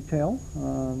great detail,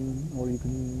 or you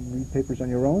can read papers on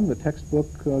your own. The textbook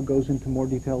goes into more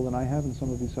detail than I have in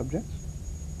some of these subjects.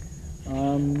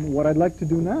 What I'd like to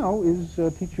do now is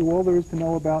teach you all there is to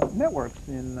know about networks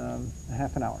in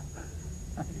half an hour.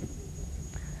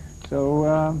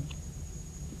 So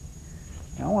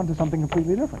now on to something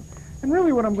completely different. And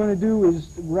really what I'm going to do is,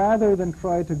 rather than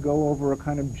try to go over a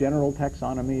kind of general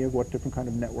taxonomy of what different kind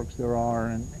of networks there are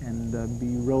and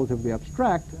be relatively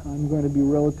abstract, I'm going to be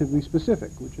relatively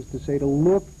specific, which is to say to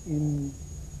look in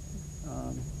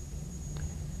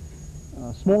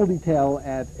small detail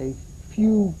at a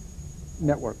few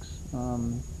networks.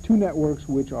 Two networks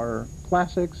which are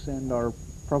classics and are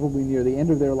probably near the end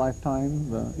of their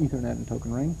lifetime, the Ethernet and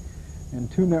Token Ring, and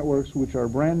two networks which are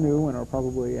brand new and are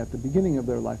probably at the beginning of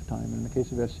their lifetime. And in the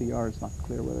case of SCR, it's not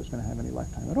clear whether it's going to have any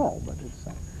lifetime at all, but it's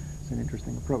an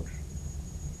interesting approach.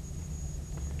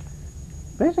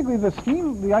 Basically,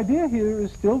 the idea here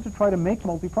is still to try to make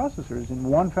multiprocessors in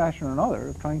one fashion or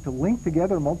another, trying to link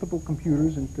together multiple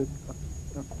computers into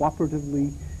a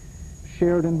cooperatively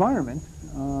shared environment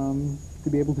to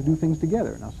be able to do things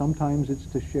together. Now, sometimes it's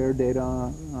to share data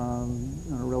on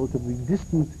a relatively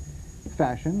distant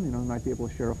fashion. You might be able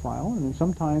to share a file, and then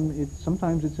sometimes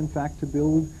it's in fact to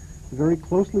build a very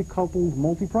closely coupled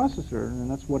multiprocessor, and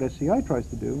that's what SCI tries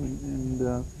to do,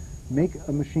 and make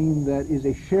a machine that is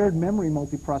a shared memory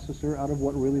multiprocessor out of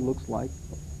what really looks like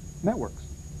networks.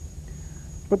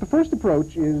 But the first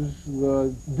approach is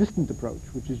the distant approach,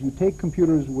 which is you take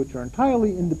computers which are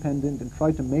entirely independent and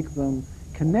try to make them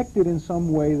connected in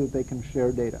some way that they can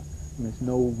share data. And it's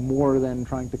no more than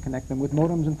trying to connect them with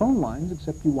modems and phone lines,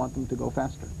 except you want them to go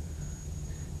faster.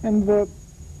 And the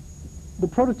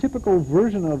prototypical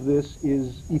version of this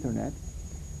is Ethernet.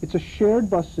 It's a shared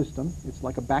bus system. It's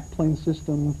like a backplane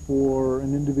system for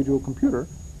an individual computer,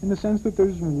 in the sense that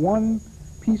there's one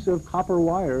piece of copper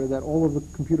wire that all of the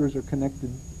computers are connected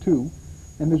to,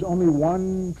 and there's only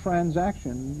one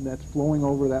transaction that's flowing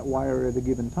over that wire at a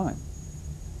given time.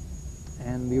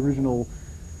 And the original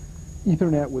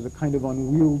Ethernet was a kind of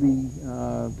unwieldy,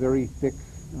 very thick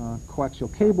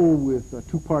coaxial cable with a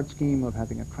two-part scheme of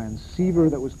having a transceiver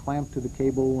that was clamped to the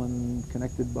cable and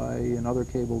connected by another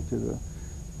cable to the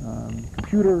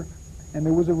computer. And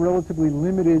there was a relatively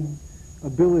limited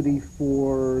ability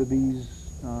for these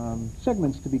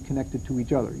segments to be connected to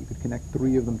each other. You could connect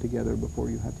 3 of them together before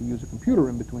you had to use a computer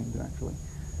in between to actually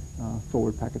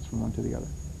forward packets from one to the other.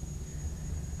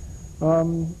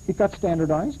 It got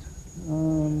standardized,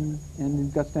 and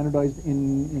it got standardized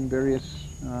in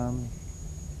various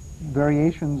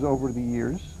variations over the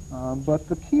years. But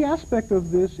the key aspect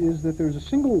of this is that there's a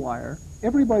single wire,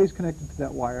 everybody's connected to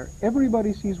that wire,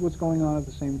 everybody sees what's going on at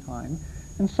the same time,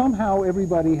 and somehow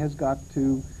everybody has got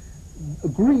to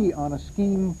agree on a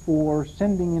scheme for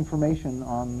sending information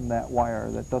on that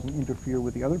wire that doesn't interfere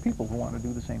with the other people who want to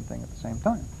do the same thing at the same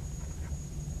time.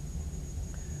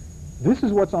 This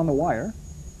is what's on the wire.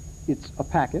 It's a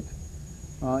packet.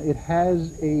 It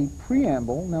has a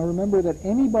preamble. Now remember that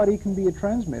anybody can be a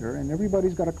transmitter, and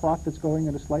everybody's got a clock that's going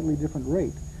at a slightly different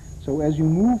rate. So as you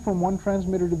move from one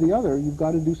transmitter to the other, you've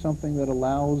got to do something that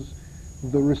allows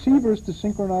the receivers to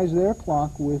synchronize their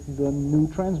clock with the new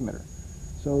transmitter.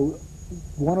 So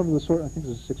one of the I think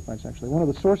this is 6 bytes actually, one of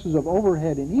the sources of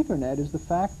overhead in Ethernet is the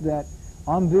fact that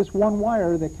on this one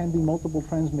wire there can be multiple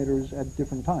transmitters at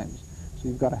different times. So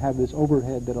you've got to have this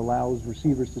overhead that allows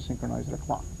receivers to synchronize their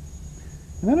clock.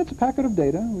 And then it's a packet of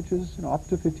data, which is up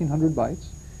to 1,500 bytes.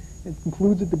 It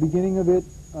includes at the beginning of it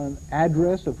an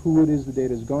address of who it is the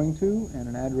data is going to, and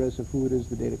an address of who it is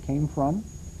the data came from,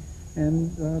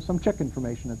 and some check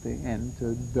information at the end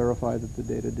to verify that the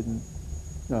data didn't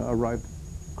arrive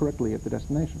correctly at the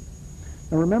destination.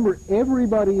 Now remember,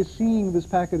 everybody is seeing this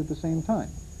packet at the same time.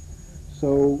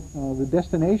 So the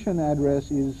destination address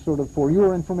is sort of for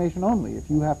your information only. If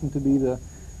you happen to be the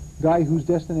guy whose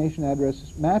destination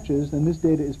address matches, then this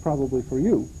data is probably for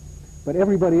you. But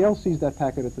everybody else sees that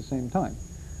packet at the same time,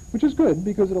 which is good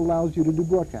because it allows you to do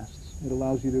broadcasts. It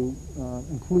allows you to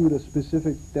include a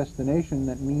specific destination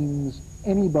that means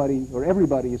anybody or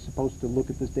everybody is supposed to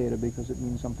look at this data because it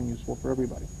means something useful for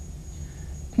everybody.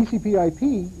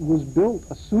 TCP/IP was built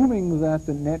assuming that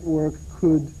the network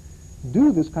could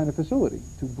do this kind of facility,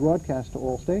 to broadcast to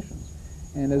all stations.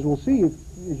 And as we'll see,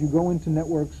 as you go into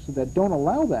networks that don't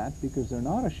allow that, because they're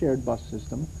not a shared bus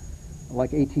system, like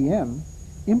ATM,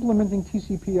 implementing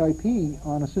TCP/IP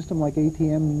on a system like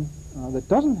ATM that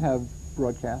doesn't have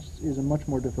broadcasts is a much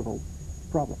more difficult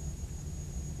problem.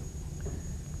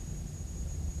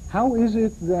 How is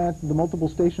it that the multiple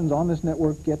stations on this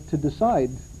network get to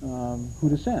decide who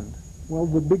to send? Well,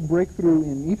 the big breakthrough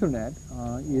in Ethernet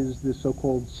is this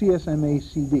so-called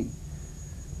CSMA-CD,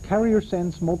 Carrier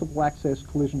Sense Multiple Access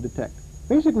Collision Detect.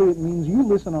 Basically, it means you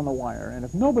listen on the wire, and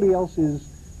if nobody else is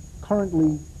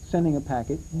currently sending a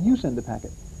packet, you send a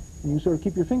packet. And you sort of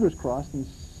keep your fingers crossed and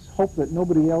hope that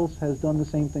nobody else has done the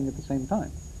same thing at the same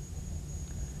time.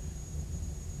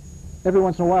 Every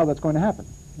once in a while, that's going to happen.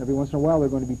 Every once in a while, there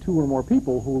are going to be 2 or more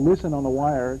people who listen on the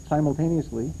wire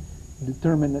simultaneously,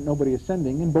 determine that nobody is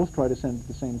sending, and both try to send at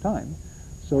the same time.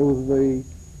 So the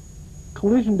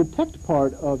collision detect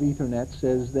part of Ethernet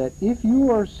says that if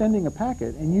you are sending a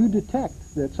packet and you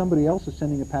detect that somebody else is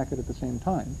sending a packet at the same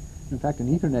time, in fact in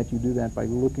Ethernet you do that by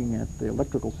looking at the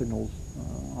electrical signals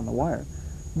on the wire,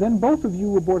 then both of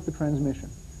you abort the transmission.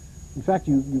 In fact,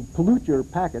 you pollute your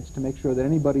packets to make sure that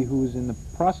anybody who is in the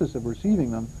process of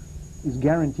receiving them is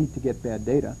guaranteed to get bad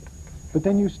data. But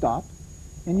then you stop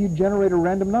and you generate a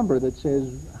random number that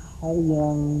says how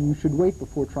long you should wait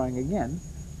before trying again,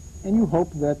 and you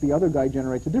hope that the other guy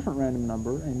generates a different random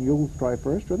number and you'll try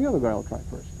first or the other guy will try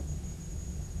first.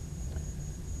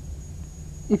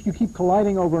 If you keep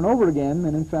colliding over and over again,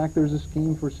 then in fact there's a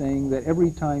scheme for saying that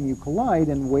every time you collide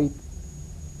and wait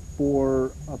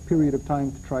for a period of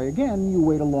time to try again, you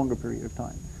wait a longer period of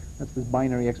time. That's this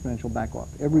binary exponential back-off.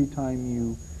 Every time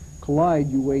you collide,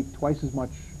 you wait twice as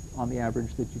much on the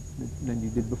average than you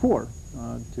did before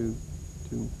to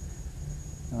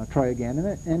try again.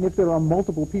 And if there are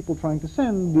multiple people trying to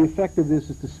send, the effect of this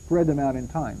is to spread them out in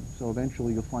time. So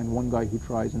eventually you'll find one guy who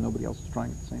tries and nobody else is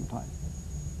trying at the same time.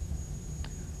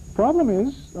 Problem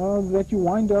is that you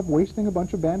wind up wasting a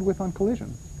bunch of bandwidth on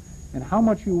collision. And how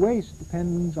much you waste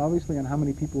depends obviously on how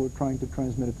many people are trying to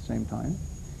transmit at the same time.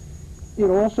 It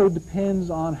also depends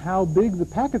on how big the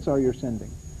packets are you're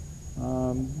sending.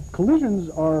 Collisions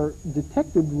are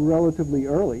detected relatively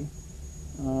early,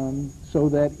 so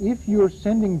that if you're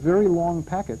sending very long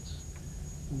packets,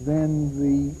 then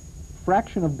the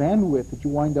fraction of bandwidth that you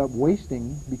wind up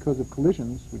wasting because of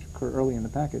collisions, which occur early in the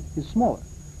packet, is smaller.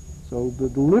 So the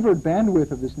delivered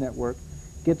bandwidth of this network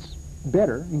gets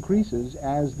better, increases,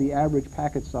 as the average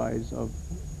packet size of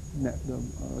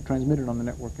transmitted on the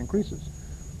network increases.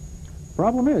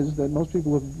 Problem is that most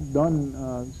people who have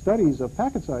done studies of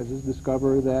packet sizes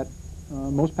discover that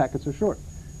most packets are short.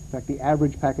 In fact, the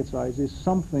average packet size is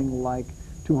something like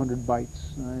 200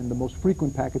 bytes, and the most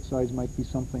frequent packet size might be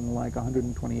something like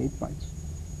 128 bytes.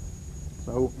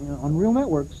 So on real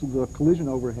networks, the collision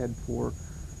overhead for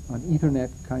an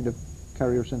Ethernet kind of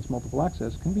carrier sense multiple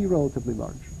access can be relatively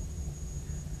large.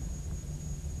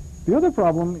 The other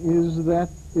problem is that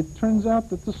it turns out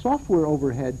that the software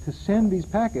overhead to send these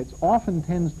packets often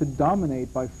tends to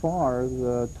dominate by far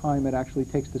the time it actually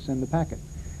takes to send the packet.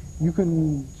 You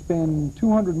can spend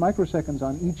 200 microseconds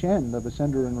on each end of a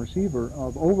sender and receiver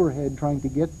of overhead trying to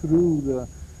get through the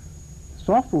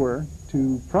software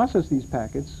to process these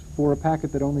packets for a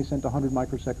packet that only sent 100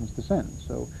 microseconds to send.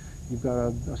 So you've got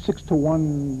a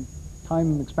 6-to-1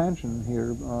 time expansion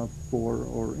here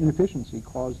or inefficiency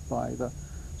caused by the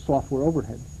software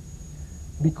overhead.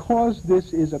 Because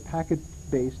this is a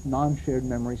packet-based non-shared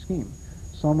memory scheme,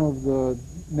 some of the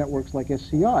networks like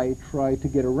SCI try to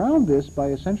get around this by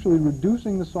essentially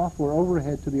reducing the software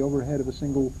overhead to the overhead of a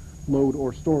single load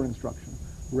or store instruction,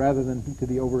 rather than to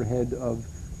the overhead of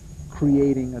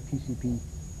creating a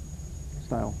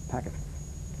TCP-style packet.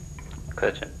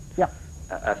 Question. Yeah.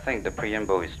 I think the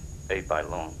preamble is 8 byte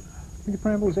long. I think the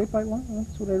preamble is 8 byte long? Well,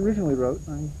 that's what I originally wrote.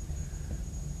 I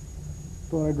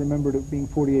thought I'd remembered it being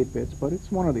 48 bits, but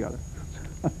it's one or the other.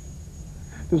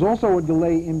 There's also a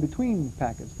delay in between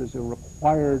packets. There's a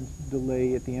required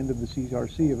delay at the end of the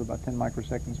CRC of about 10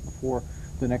 microseconds before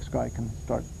the next guy can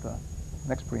start the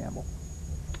next preamble.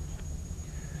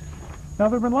 Now,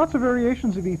 there have been lots of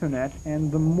variations of Ethernet, and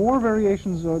the more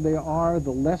variations there are,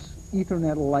 the less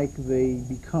Ethernet-like they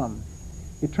become.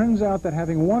 It turns out that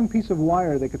having one piece of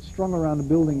wire that gets strung around a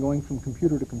building going from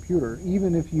computer to computer,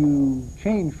 even if you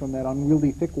change from that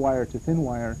unwieldy thick wire to thin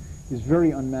wire, is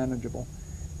very unmanageable.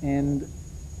 And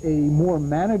a more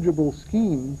manageable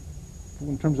scheme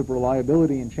in terms of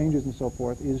reliability and changes and so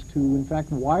forth is to, in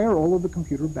fact, wire all of the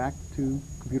computers back to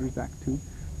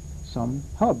some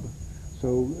hub.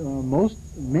 So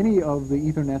many of the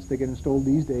Ethernets that get installed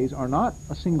these days are not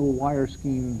a single wire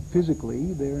scheme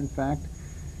physically. They're, in fact,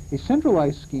 a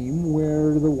centralized scheme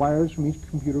where the wires from each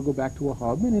computer go back to a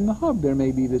hub, and in the hub there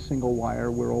may be this single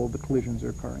wire where all the collisions are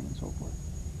occurring and so forth.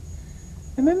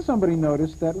 And then somebody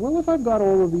noticed that, well, if I've got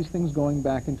all of these things going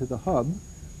back into the hub,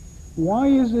 why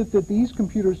is it that these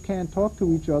computers can't talk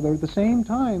to each other at the same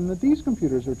time that these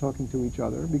computers are talking to each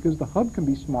other? Because the hub can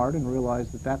be smart and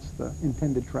realize that that's the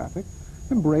intended traffic,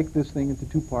 and break this thing into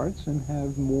two parts and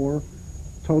have more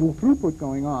total throughput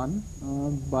going on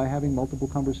by having multiple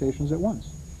conversations at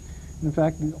once. And in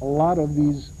fact, a lot of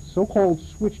these so-called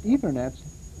switched Ethernets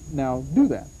now do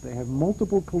that. They have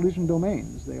multiple collision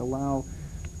domains. They allow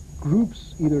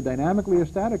groups, either dynamically or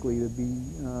statically, to be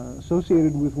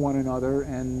associated with one another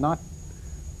and not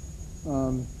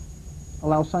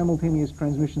allow simultaneous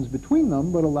transmissions between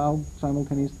them, but allow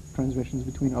simultaneous transmissions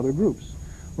between other groups.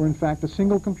 Or in fact, a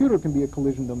single computer can be a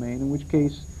collision domain, in which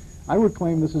case I would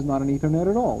claim this is not an Ethernet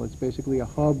at all. It's basically a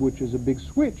hub which is a big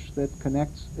switch that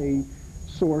connects a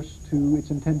source to its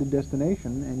intended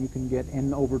destination, and you can get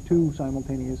n/2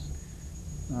 simultaneous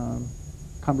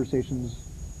conversations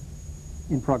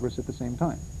in progress at the same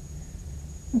time.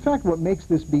 In fact, what makes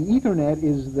this be Ethernet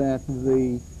is that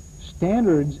the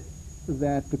standards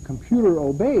that the computer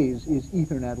obeys is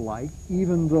Ethernet-like,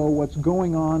 even though what's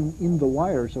going on in the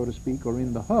wire, so to speak, or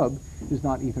in the hub, is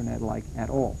not Ethernet-like at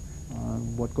all.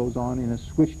 What goes on in a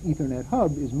switched Ethernet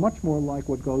hub is much more like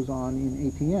what goes on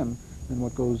in ATM than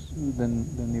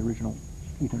the original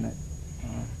Ethernet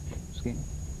scheme.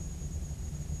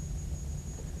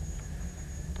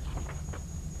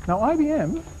 Now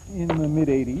IBM in the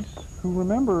mid-'80s, who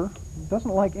remember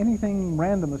doesn't like anything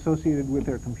random associated with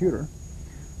their computer,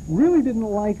 really didn't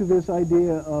like this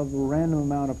idea of a random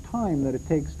amount of time that it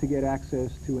takes to get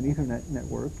access to an Ethernet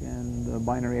network and a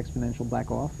binary exponential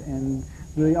backoff, and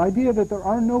the idea that there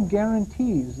are no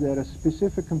guarantees that a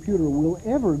specific computer will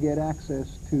ever get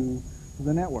access to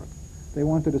the network. They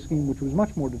wanted a scheme which was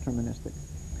much more deterministic.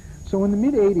 So in the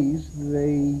mid-'80s,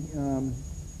 they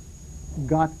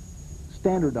got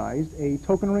standardized a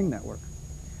token ring network,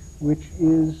 which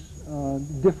is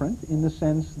different in the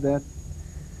sense that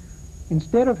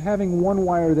instead of having one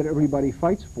wire that everybody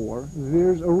fights for,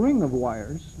 there's a ring of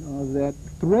wires that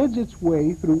threads its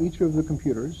way through each of the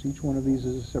computers. Each one of these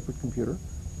is a separate computer.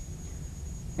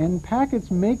 And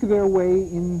packets make their way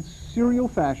in serial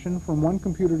fashion from one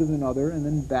computer to another and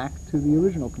then back to the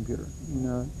original computer in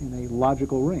a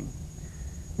logical ring.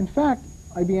 In fact,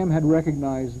 IBM had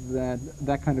recognized that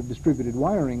that kind of distributed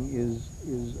wiring is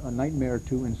a nightmare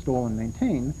to install and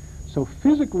maintain. So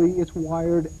physically, it's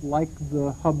wired like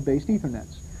the hub-based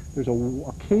Ethernets. There's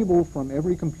a cable from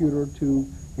every computer to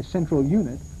a central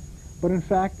unit. But in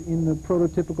fact, in the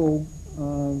prototypical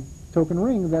token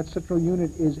ring, that central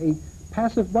unit is a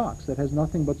passive box that has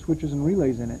nothing but switches and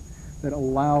relays in it that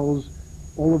allows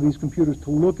all of these computers to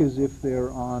look as if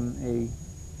they're on a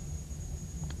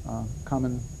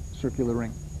common circular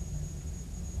ring.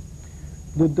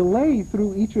 The delay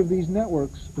through each of these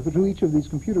networks, through each of these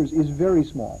computers, is very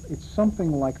small. It's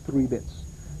something like 3 bits.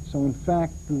 So in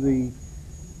fact, the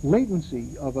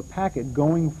latency of a packet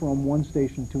going from one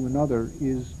station to another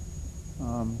is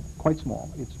quite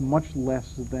small. It's much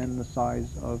less than the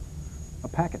size of a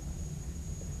packet.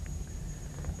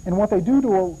 And what they do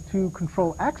to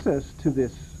control access to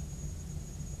this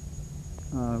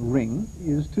ring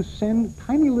is to send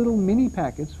tiny little mini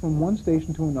packets from one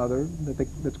station to another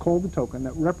that's called the token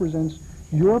that represents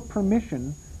your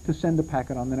permission to send a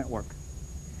packet on the network.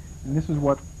 And this is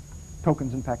what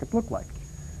tokens and packets look like.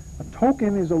 A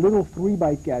token is a little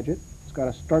 3-byte gadget. It's got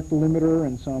a start delimiter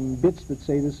and some bits that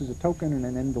say this is a token and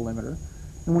an end delimiter.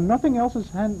 And when nothing else is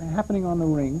happening on the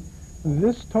ring,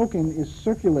 this token is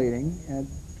circulating at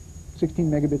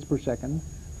 16 megabits per second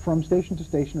from station to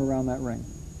station around that ring.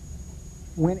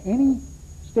 When any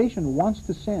station wants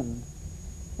to send,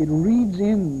 it reads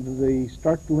in the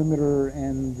start delimiter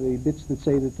and the bits that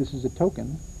say that this is a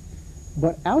token,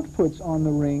 but outputs on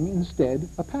the ring instead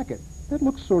a packet that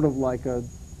looks sort of like a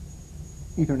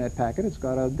Ethernet packet. It's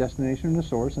got a destination and a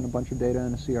source and a bunch of data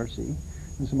and a CRC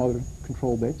and some other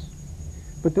control bits.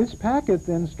 But this packet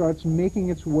then starts making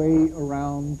its way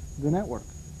around the network.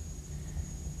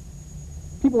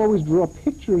 People always draw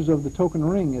pictures of the token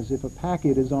ring as if a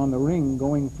packet is on the ring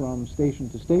going from station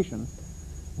to station,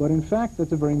 but in fact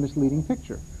that's a very misleading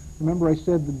picture. Remember I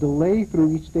said the delay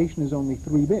through each station is only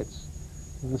 3 bits.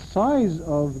 The size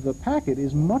of the packet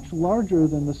is much larger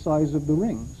than the size of the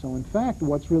ring. So in fact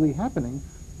what's really happening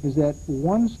is that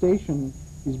one station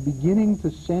is beginning to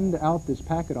send out this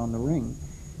packet on the ring,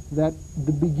 that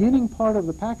the beginning part of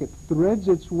the packet threads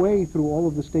its way through all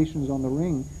of the stations on the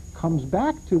ring, comes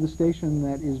back to the station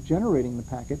that is generating the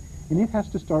packet, and it has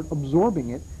to start absorbing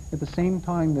it at the same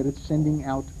time that it's sending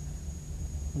out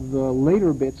the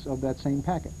later bits of that same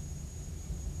packet.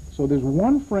 So there's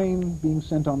one frame being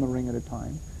sent on the ring at a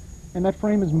time, and that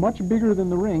frame is much bigger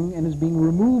than the ring and is being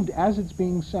removed as it's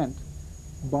being sent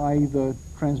by the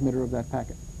transmitter of that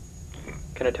packet.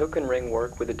 Can a token ring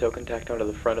work with the token tacked onto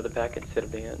the front of the packet instead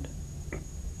of the end?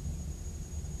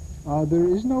 There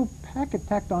is no packet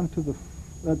tacked onto the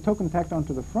token tacked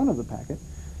onto the front of the packet.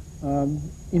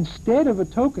 Instead of a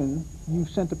token, you've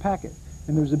sent a packet.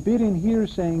 And there's a bit in here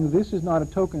saying this is not a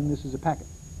token, this is a packet.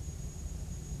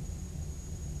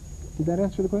 Did that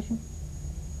answer the question?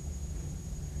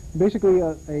 Basically,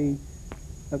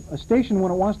 a station,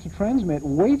 when it wants to transmit,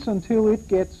 waits until it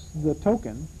gets the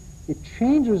token. It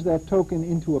changes that token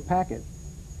into a packet.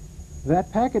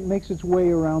 That packet makes its way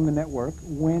around the network.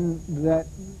 When that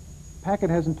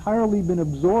packet has entirely been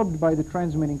absorbed by the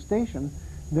transmitting station,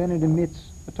 then it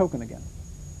emits a token again.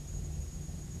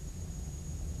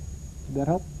 Did that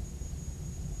help?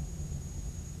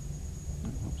 I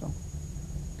hope so.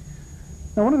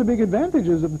 Now, one of the big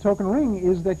advantages of the token ring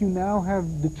is that you now have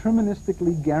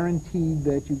deterministically guaranteed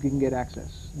that you can get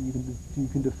access. You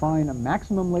can define a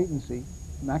maximum latency,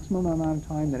 maximum amount of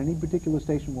time that any particular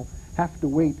station will have to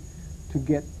wait to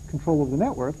get control of the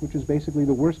network, which is basically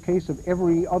the worst case of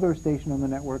every other station on the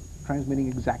network transmitting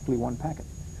exactly one packet.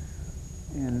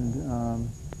 And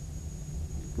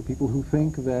for people who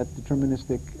think that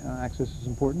deterministic access is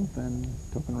important, then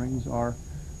token rings are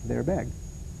their bag.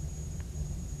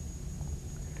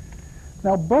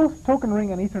 Now, both Token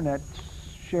Ring and Ethernet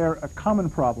share a common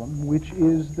problem, which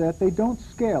is that they don't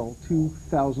scale to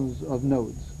thousands of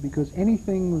nodes, because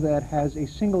anything that has a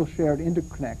single shared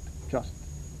interconnect just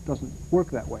doesn't work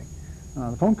that way.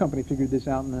 The phone company figured this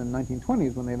out in the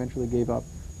 1920s when they eventually gave up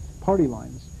party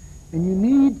lines. And you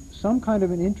need some kind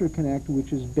of an interconnect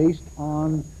which is based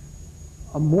on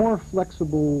a more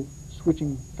flexible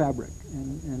switching fabric.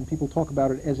 And people talk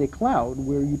about it as a cloud,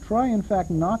 where you try, in fact,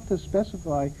 not to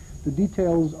specify the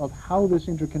details of how this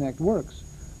interconnect works,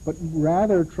 but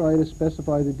rather try to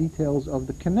specify the details of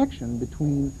the connection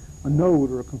between a node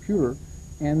or a computer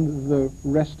and the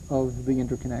rest of the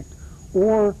interconnect,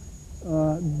 or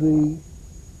the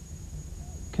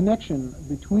connection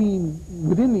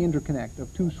within the interconnect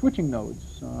of two switching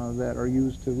nodes that are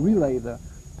used to relay the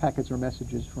packets or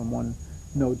messages from one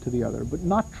node to the other, but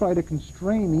not try to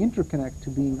constrain the interconnect to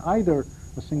being either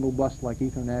a single bus like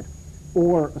Ethernet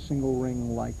or a single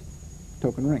ring like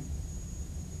Token Ring.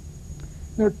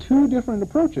 There are two different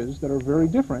approaches that are very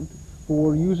different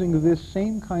for using this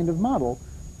same kind of model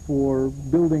for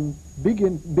building big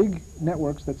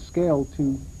networks that scale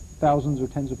to thousands or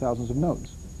tens of thousands of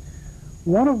nodes.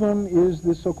 One of them is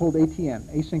this so-called ATM,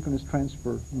 asynchronous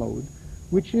transfer mode,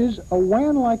 which is a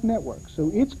WAN-like network. So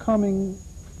it's coming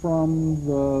from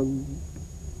the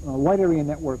wide area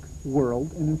network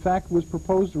world, and in fact was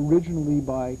proposed originally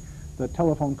by the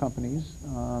telephone companies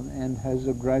and has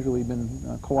gradually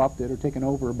been co-opted or taken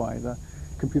over by the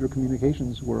computer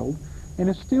communications world, and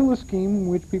is still a scheme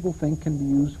which people think can be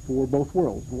used for both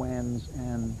worlds, WANs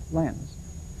and LANs.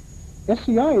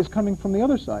 SCI is coming from the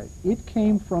other side. It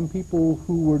came from people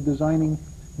who were designing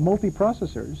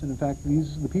multiprocessors, and in fact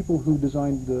the people who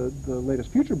designed the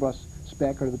latest future bus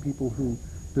spec are the people who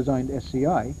designed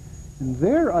SCI, and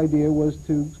their idea was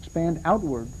to expand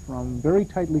outward from very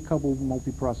tightly coupled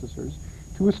multiprocessors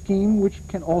to a scheme which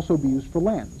can also be used for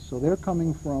LANs. So they're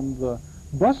coming from the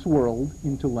bus world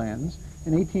into LANs,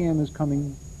 and ATM is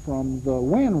coming from the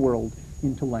WAN world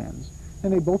into LANs.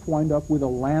 And they both wind up with a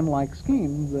LAN-like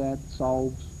scheme that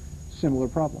solves similar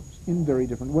problems in very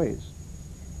different ways.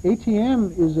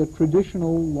 ATM is a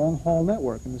traditional long-haul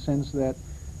network in the sense that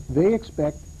they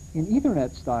expect in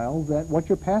Ethernet style that what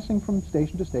you're passing from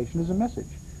station to station is a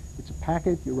message. It's a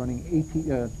packet, you're running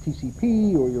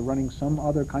TCP, or you're running some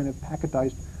other kind of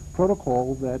packetized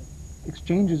protocol that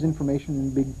exchanges information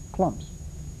in big clumps.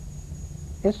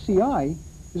 SCI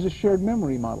is a shared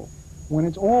memory model. When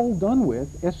it's all done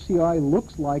with, SCI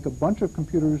looks like a bunch of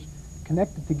computers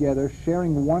connected together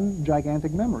sharing one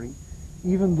gigantic memory,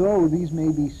 even though these may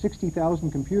be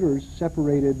 60,000 computers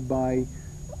separated by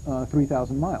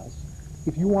 3,000 miles.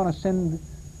 If you want to send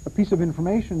a piece of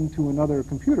information to another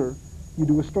computer, you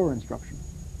do a store instruction.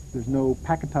 There's no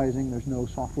packetizing, there's no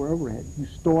software overhead. You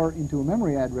store into a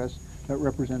memory address that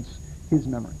represents his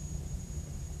memory.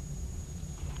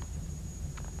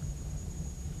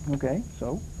 Okay,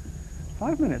 so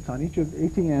 5 minutes on each of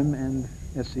ATM and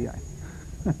SCI.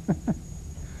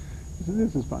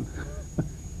 This is fun.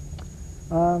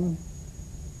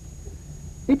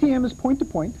 ATM is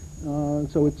point-to-point,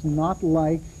 so it's not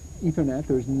like Ethernet.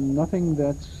 There's nothing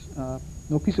that's,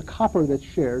 no piece of copper that's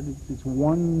shared. It's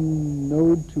one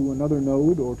node to another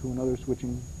node or to another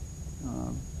switching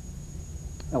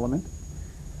element.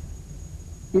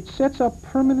 It sets up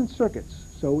permanent circuits.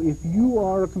 So if you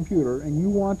are a computer and you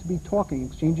want to be talking,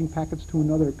 exchanging packets to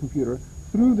another computer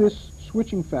through this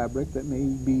switching fabric that may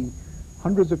be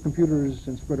hundreds of computers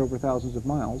and spread over thousands of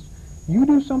miles, you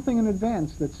do something in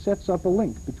advance that sets up a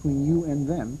link between you and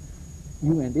them,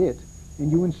 you and it,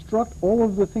 and you instruct all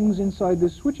of the things inside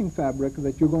this switching fabric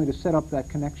that you're going to set up that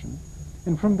connection.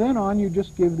 And from then on, you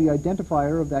just give the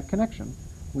identifier of that connection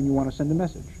when you want to send a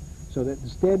message. So that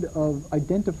instead of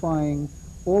identifying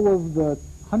all of the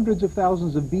hundreds of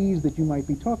thousands of Bs that you might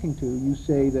be talking to, you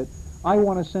say that I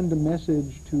want to send a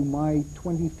message to my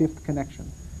 25th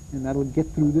connection, and that'll get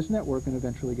through this network and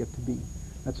eventually get to B.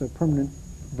 That's a permanent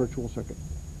virtual circuit.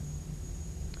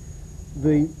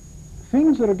 The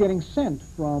things that are getting sent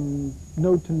from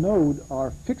node to node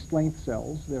are fixed length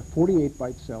cells. They're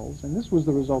 48-byte cells, and this was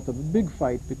the result of a big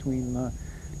fight between the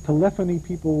telephony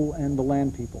people and the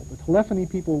LAN people. The telephony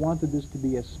people wanted this to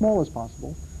be as small as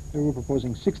possible. They were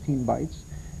proposing 16 bytes,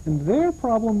 and their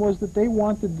problem was that they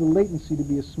wanted the latency to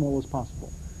be as small as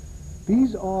possible.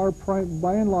 These are,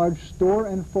 by and large, store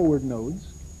and forward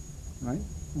nodes, right?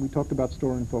 We talked about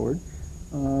store and forward.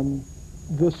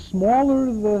 The smaller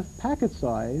the packet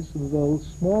size, the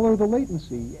smaller the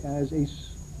latency as a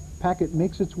packet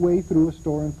makes its way through a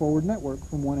store and forward network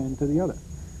from one end to the other.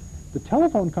 The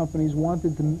telephone companies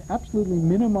wanted to absolutely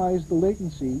minimize the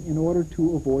latency in order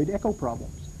to avoid echo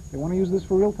problems. They want to use this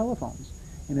for real telephones.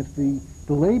 And if the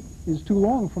delay is too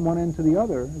long from one end to the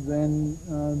other, then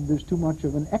there's too much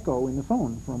of an echo in the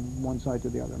phone from one side to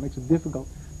the other. It makes it difficult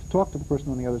to talk to the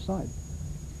person on the other side.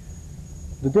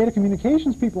 The data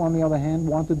communications people, on the other hand,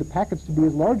 wanted the packets to be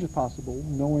as large as possible,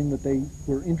 knowing that they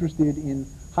were interested in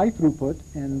high throughput,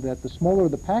 and that the smaller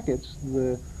the packets,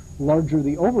 the larger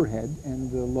the overhead and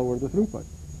the lower the throughput.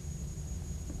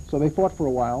 So they fought for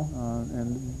a while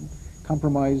and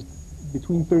compromised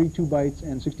between 32 bytes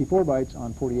and 64 bytes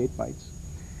on 48 bytes.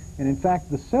 And in fact,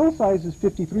 the cell size is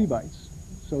 53 bytes.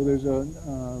 So there's a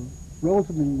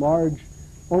relatively large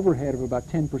overhead of about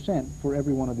 10% for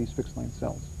every one of these fixed-length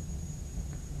cells.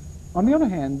 On the other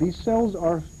hand, these cells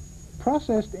are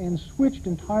processed and switched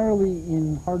entirely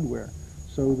in hardware,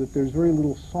 so that there's very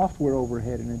little software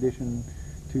overhead in addition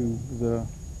to the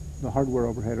hardware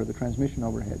overhead or the transmission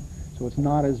overhead. So it's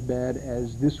not as bad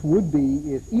as this would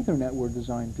be if Ethernet were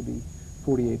designed to be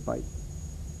 48-byte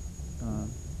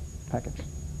packets.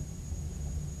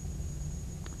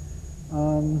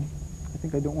 I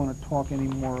think I don't want to talk any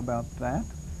more about that.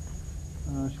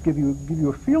 Just give you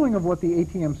a feeling of what the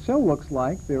ATM cell looks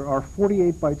like. There are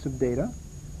 48 bytes of data.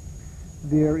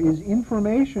 There is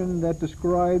information that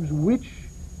describes which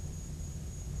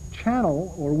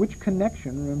channel or which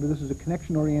connection, remember this is a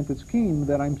connection-oriented scheme,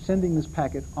 that I'm sending this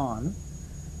packet on.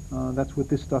 That's what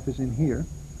this stuff is in here.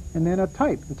 And then a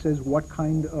type that says what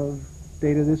kind of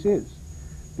data this is.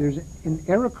 There's an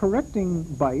error-correcting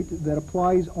byte that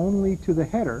applies only to the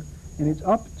header, and it's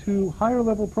up to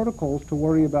higher-level protocols to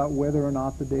worry about whether or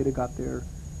not the data got there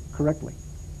correctly.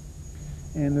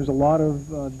 And there's a lot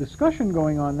of discussion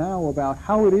going on now about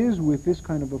how it is with this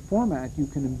kind of a format you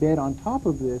can embed on top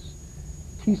of this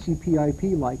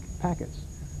TCP/IP-like packets.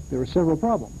 There are several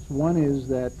problems. One is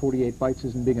that 48 bytes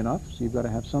isn't big enough, so you've got to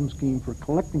have some scheme for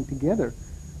collecting together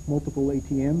multiple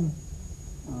ATM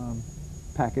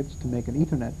packets to make an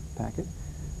Ethernet packet.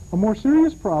 A more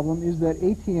serious problem is that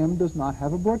ATM does not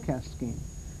have a broadcast scheme.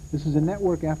 This is a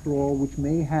network, after all, which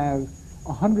may have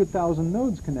 100,000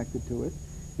 nodes connected to it.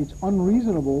 It's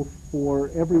unreasonable for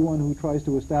everyone who tries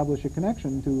to establish a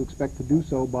connection to expect to do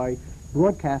so by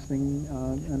broadcasting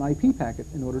an IP packet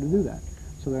in order to do that.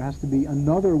 So there has to be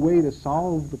another way to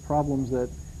solve the problems that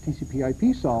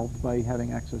TCP/IP solved by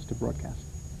having access to broadcast.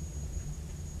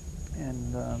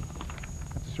 And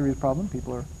that's a serious problem.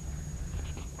 People are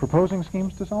proposing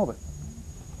schemes to solve it.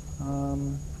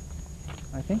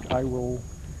 I think I will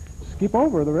skip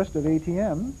over the rest of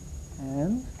ATM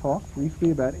and talk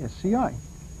briefly about SCI.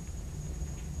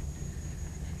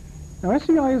 Now,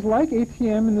 SCI is like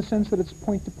ATM in the sense that it's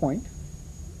point-to-point.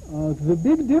 The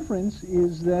big difference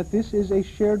is that this is a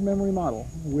shared memory model,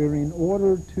 where in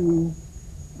order to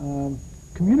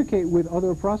communicate with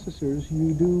other processors,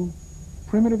 you do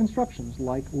primitive instructions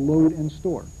like load and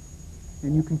store.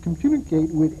 And you can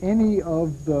communicate with any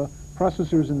of the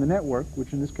processors in the network,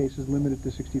 which in this case is limited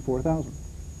to 64,000.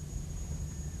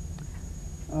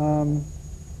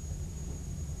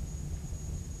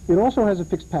 It also has a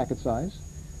fixed packet size.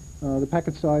 The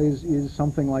packet size is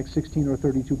something like 16 or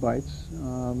 32 bytes.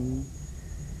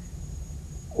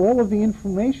 All of the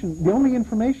information, the only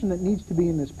information that needs to be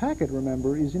in this packet,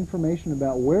 remember, is information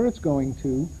about where it's going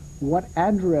to, what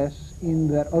address in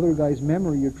that other guy's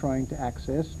memory you're trying to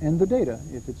access, and the data,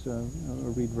 if it's a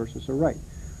read versus a write.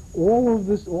 All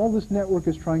this network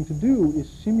is trying to do is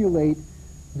simulate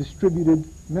distributed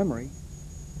memory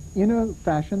in a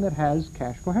fashion that has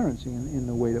cache coherency in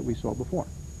the way that we saw before.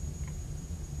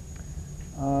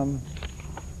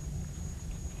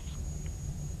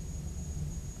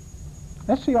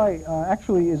 SCI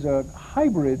actually is a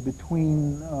hybrid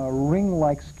between a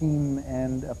ring-like scheme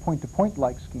and a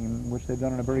point-to-point-like scheme, which they've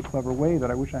done in a very clever way that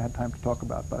I wish I had time to talk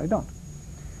about, but I don't.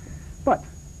 But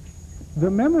the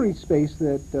memory space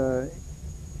that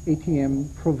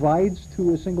ATM provides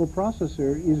to a single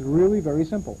processor is really very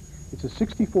simple. It's a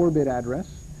 64-bit address.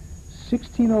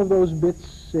 16 of those bits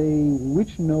say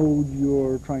which node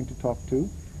you're trying to talk to.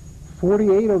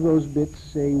 48 of those bits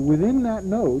say within that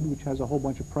node, which has a whole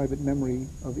bunch of private memory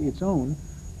of its own,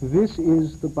 this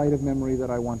is the byte of memory that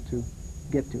I want to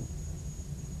get to.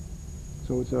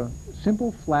 So it's a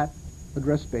simple, flat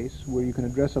address space where you can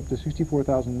address up to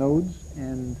 64,000 nodes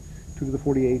and 2 to the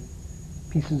 48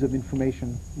 pieces of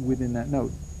information within that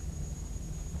node.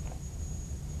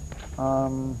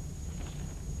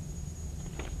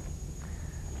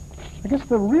 I guess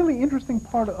the really interesting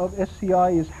part of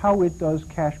SCI is how it does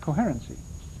cache coherency.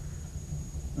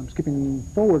 I'm skipping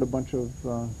forward a bunch of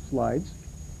slides.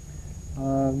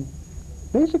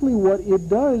 Basically what it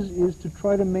does is to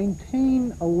try to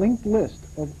maintain a linked list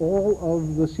of all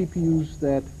of the CPUs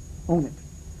that own it.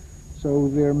 So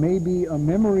there may be a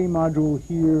memory module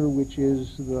here which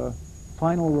is the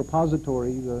final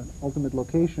repository, the ultimate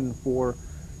location for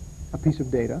a piece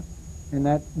of data, and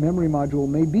that memory module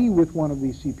may be with one of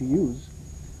these CPUs.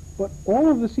 But all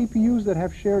of the CPUs that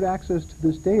have shared access to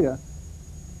this data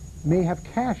may have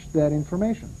cached that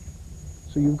information.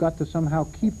 So you've got to somehow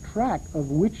keep track of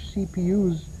which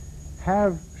CPUs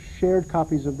have shared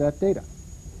copies of that data.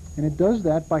 And it does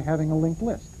that by having a linked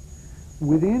list.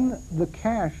 Within the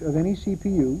cache of any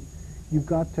CPU, you've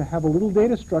got to have a little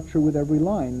data structure with every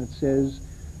line that says,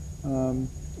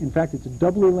 in fact, it's a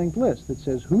doubly linked list that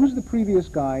says who's the previous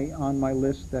guy on my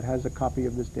list that has a copy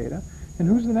of this data, and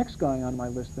who's the next guy on my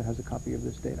list that has a copy of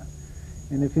this data.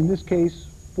 And if in this case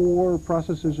 4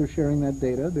 processors are sharing that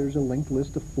data, there's a linked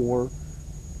list of 4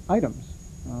 items.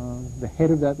 The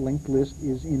head of that linked list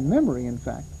is in memory, in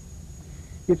fact.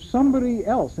 If somebody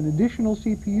else, an additional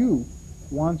CPU,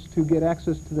 wants to get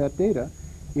access to that data,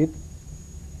 it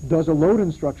does a load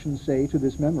instruction, say, to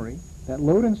this memory. That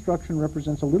load instruction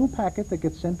represents a little packet that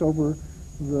gets sent over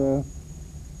the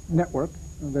network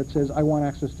that says, I want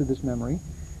access to this memory.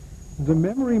 The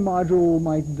memory module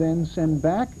might then send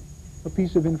back a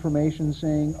piece of information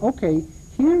saying, okay,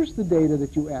 here's the data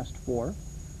that you asked for,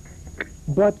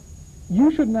 but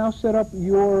you should now set up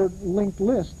your linked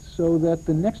list so that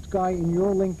the next guy in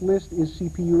your linked list is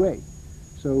CPU A.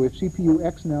 So if CPU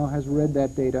X now has read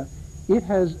that data, it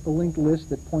has a linked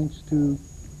list that points to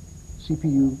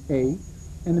CPU A,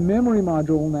 and the memory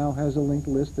module now has a linked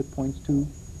list that points to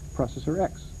processor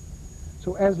X.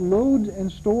 So as load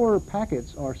and store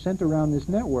packets are sent around this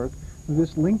network,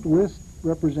 this linked list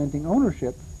representing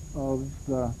ownership of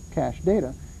the cache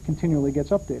data continually gets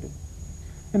updated.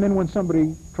 And then when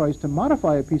somebody tries to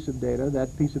modify a piece of data,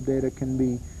 that piece of data can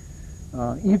be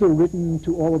either written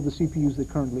to all of the CPUs that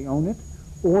currently own it,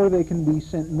 or they can be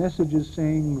sent messages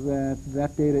saying that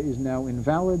that data is now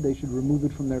invalid, they should remove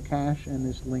it from their cache, and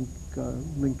this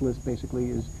linked list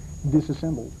basically is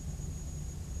disassembled.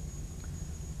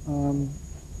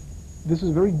 This is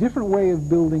a very different way of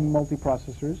building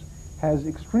multiprocessors, has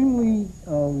extremely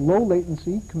low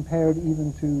latency compared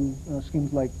even to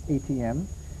schemes like ATM.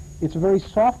 It's a very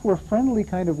software-friendly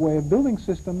kind of way of building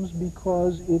systems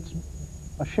because it's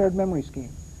a shared memory scheme.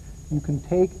 You can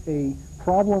take a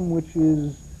problem which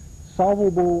is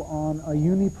solvable on a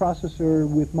uniprocessor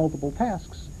with multiple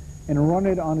tasks and run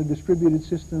it on a distributed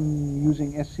system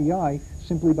using SCI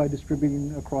simply by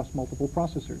distributing across multiple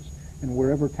processors. And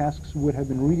wherever tasks would have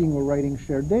been reading or writing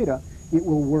shared data, it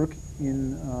will work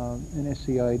in an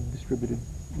SCI distributed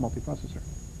multiprocessor.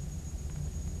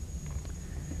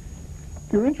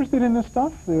 If you're interested in this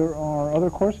stuff, there are other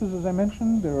courses, as I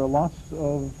mentioned. There are lots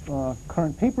of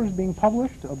current papers being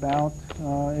published about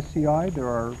SCI. There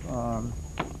are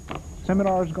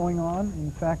seminars going on.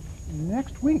 In fact,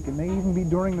 next week, it may even be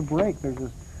during the break,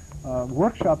 there's a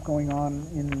workshop going on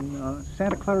in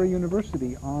Santa Clara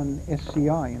University on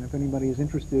SCI. And if anybody is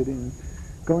interested in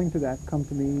going to that, come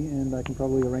to me, and I can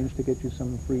probably arrange to get you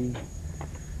some free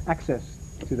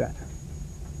access to that.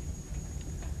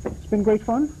 It's been great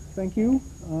fun. Thank you.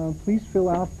 Please fill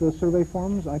out the survey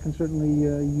forms. I can certainly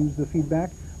use the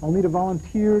feedback. I'll need a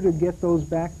volunteer to get those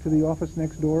back to the office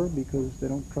next door because they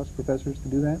don't trust professors to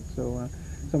do that. So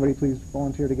somebody please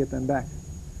volunteer to get them back.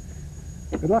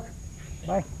 Good luck.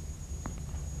 Bye.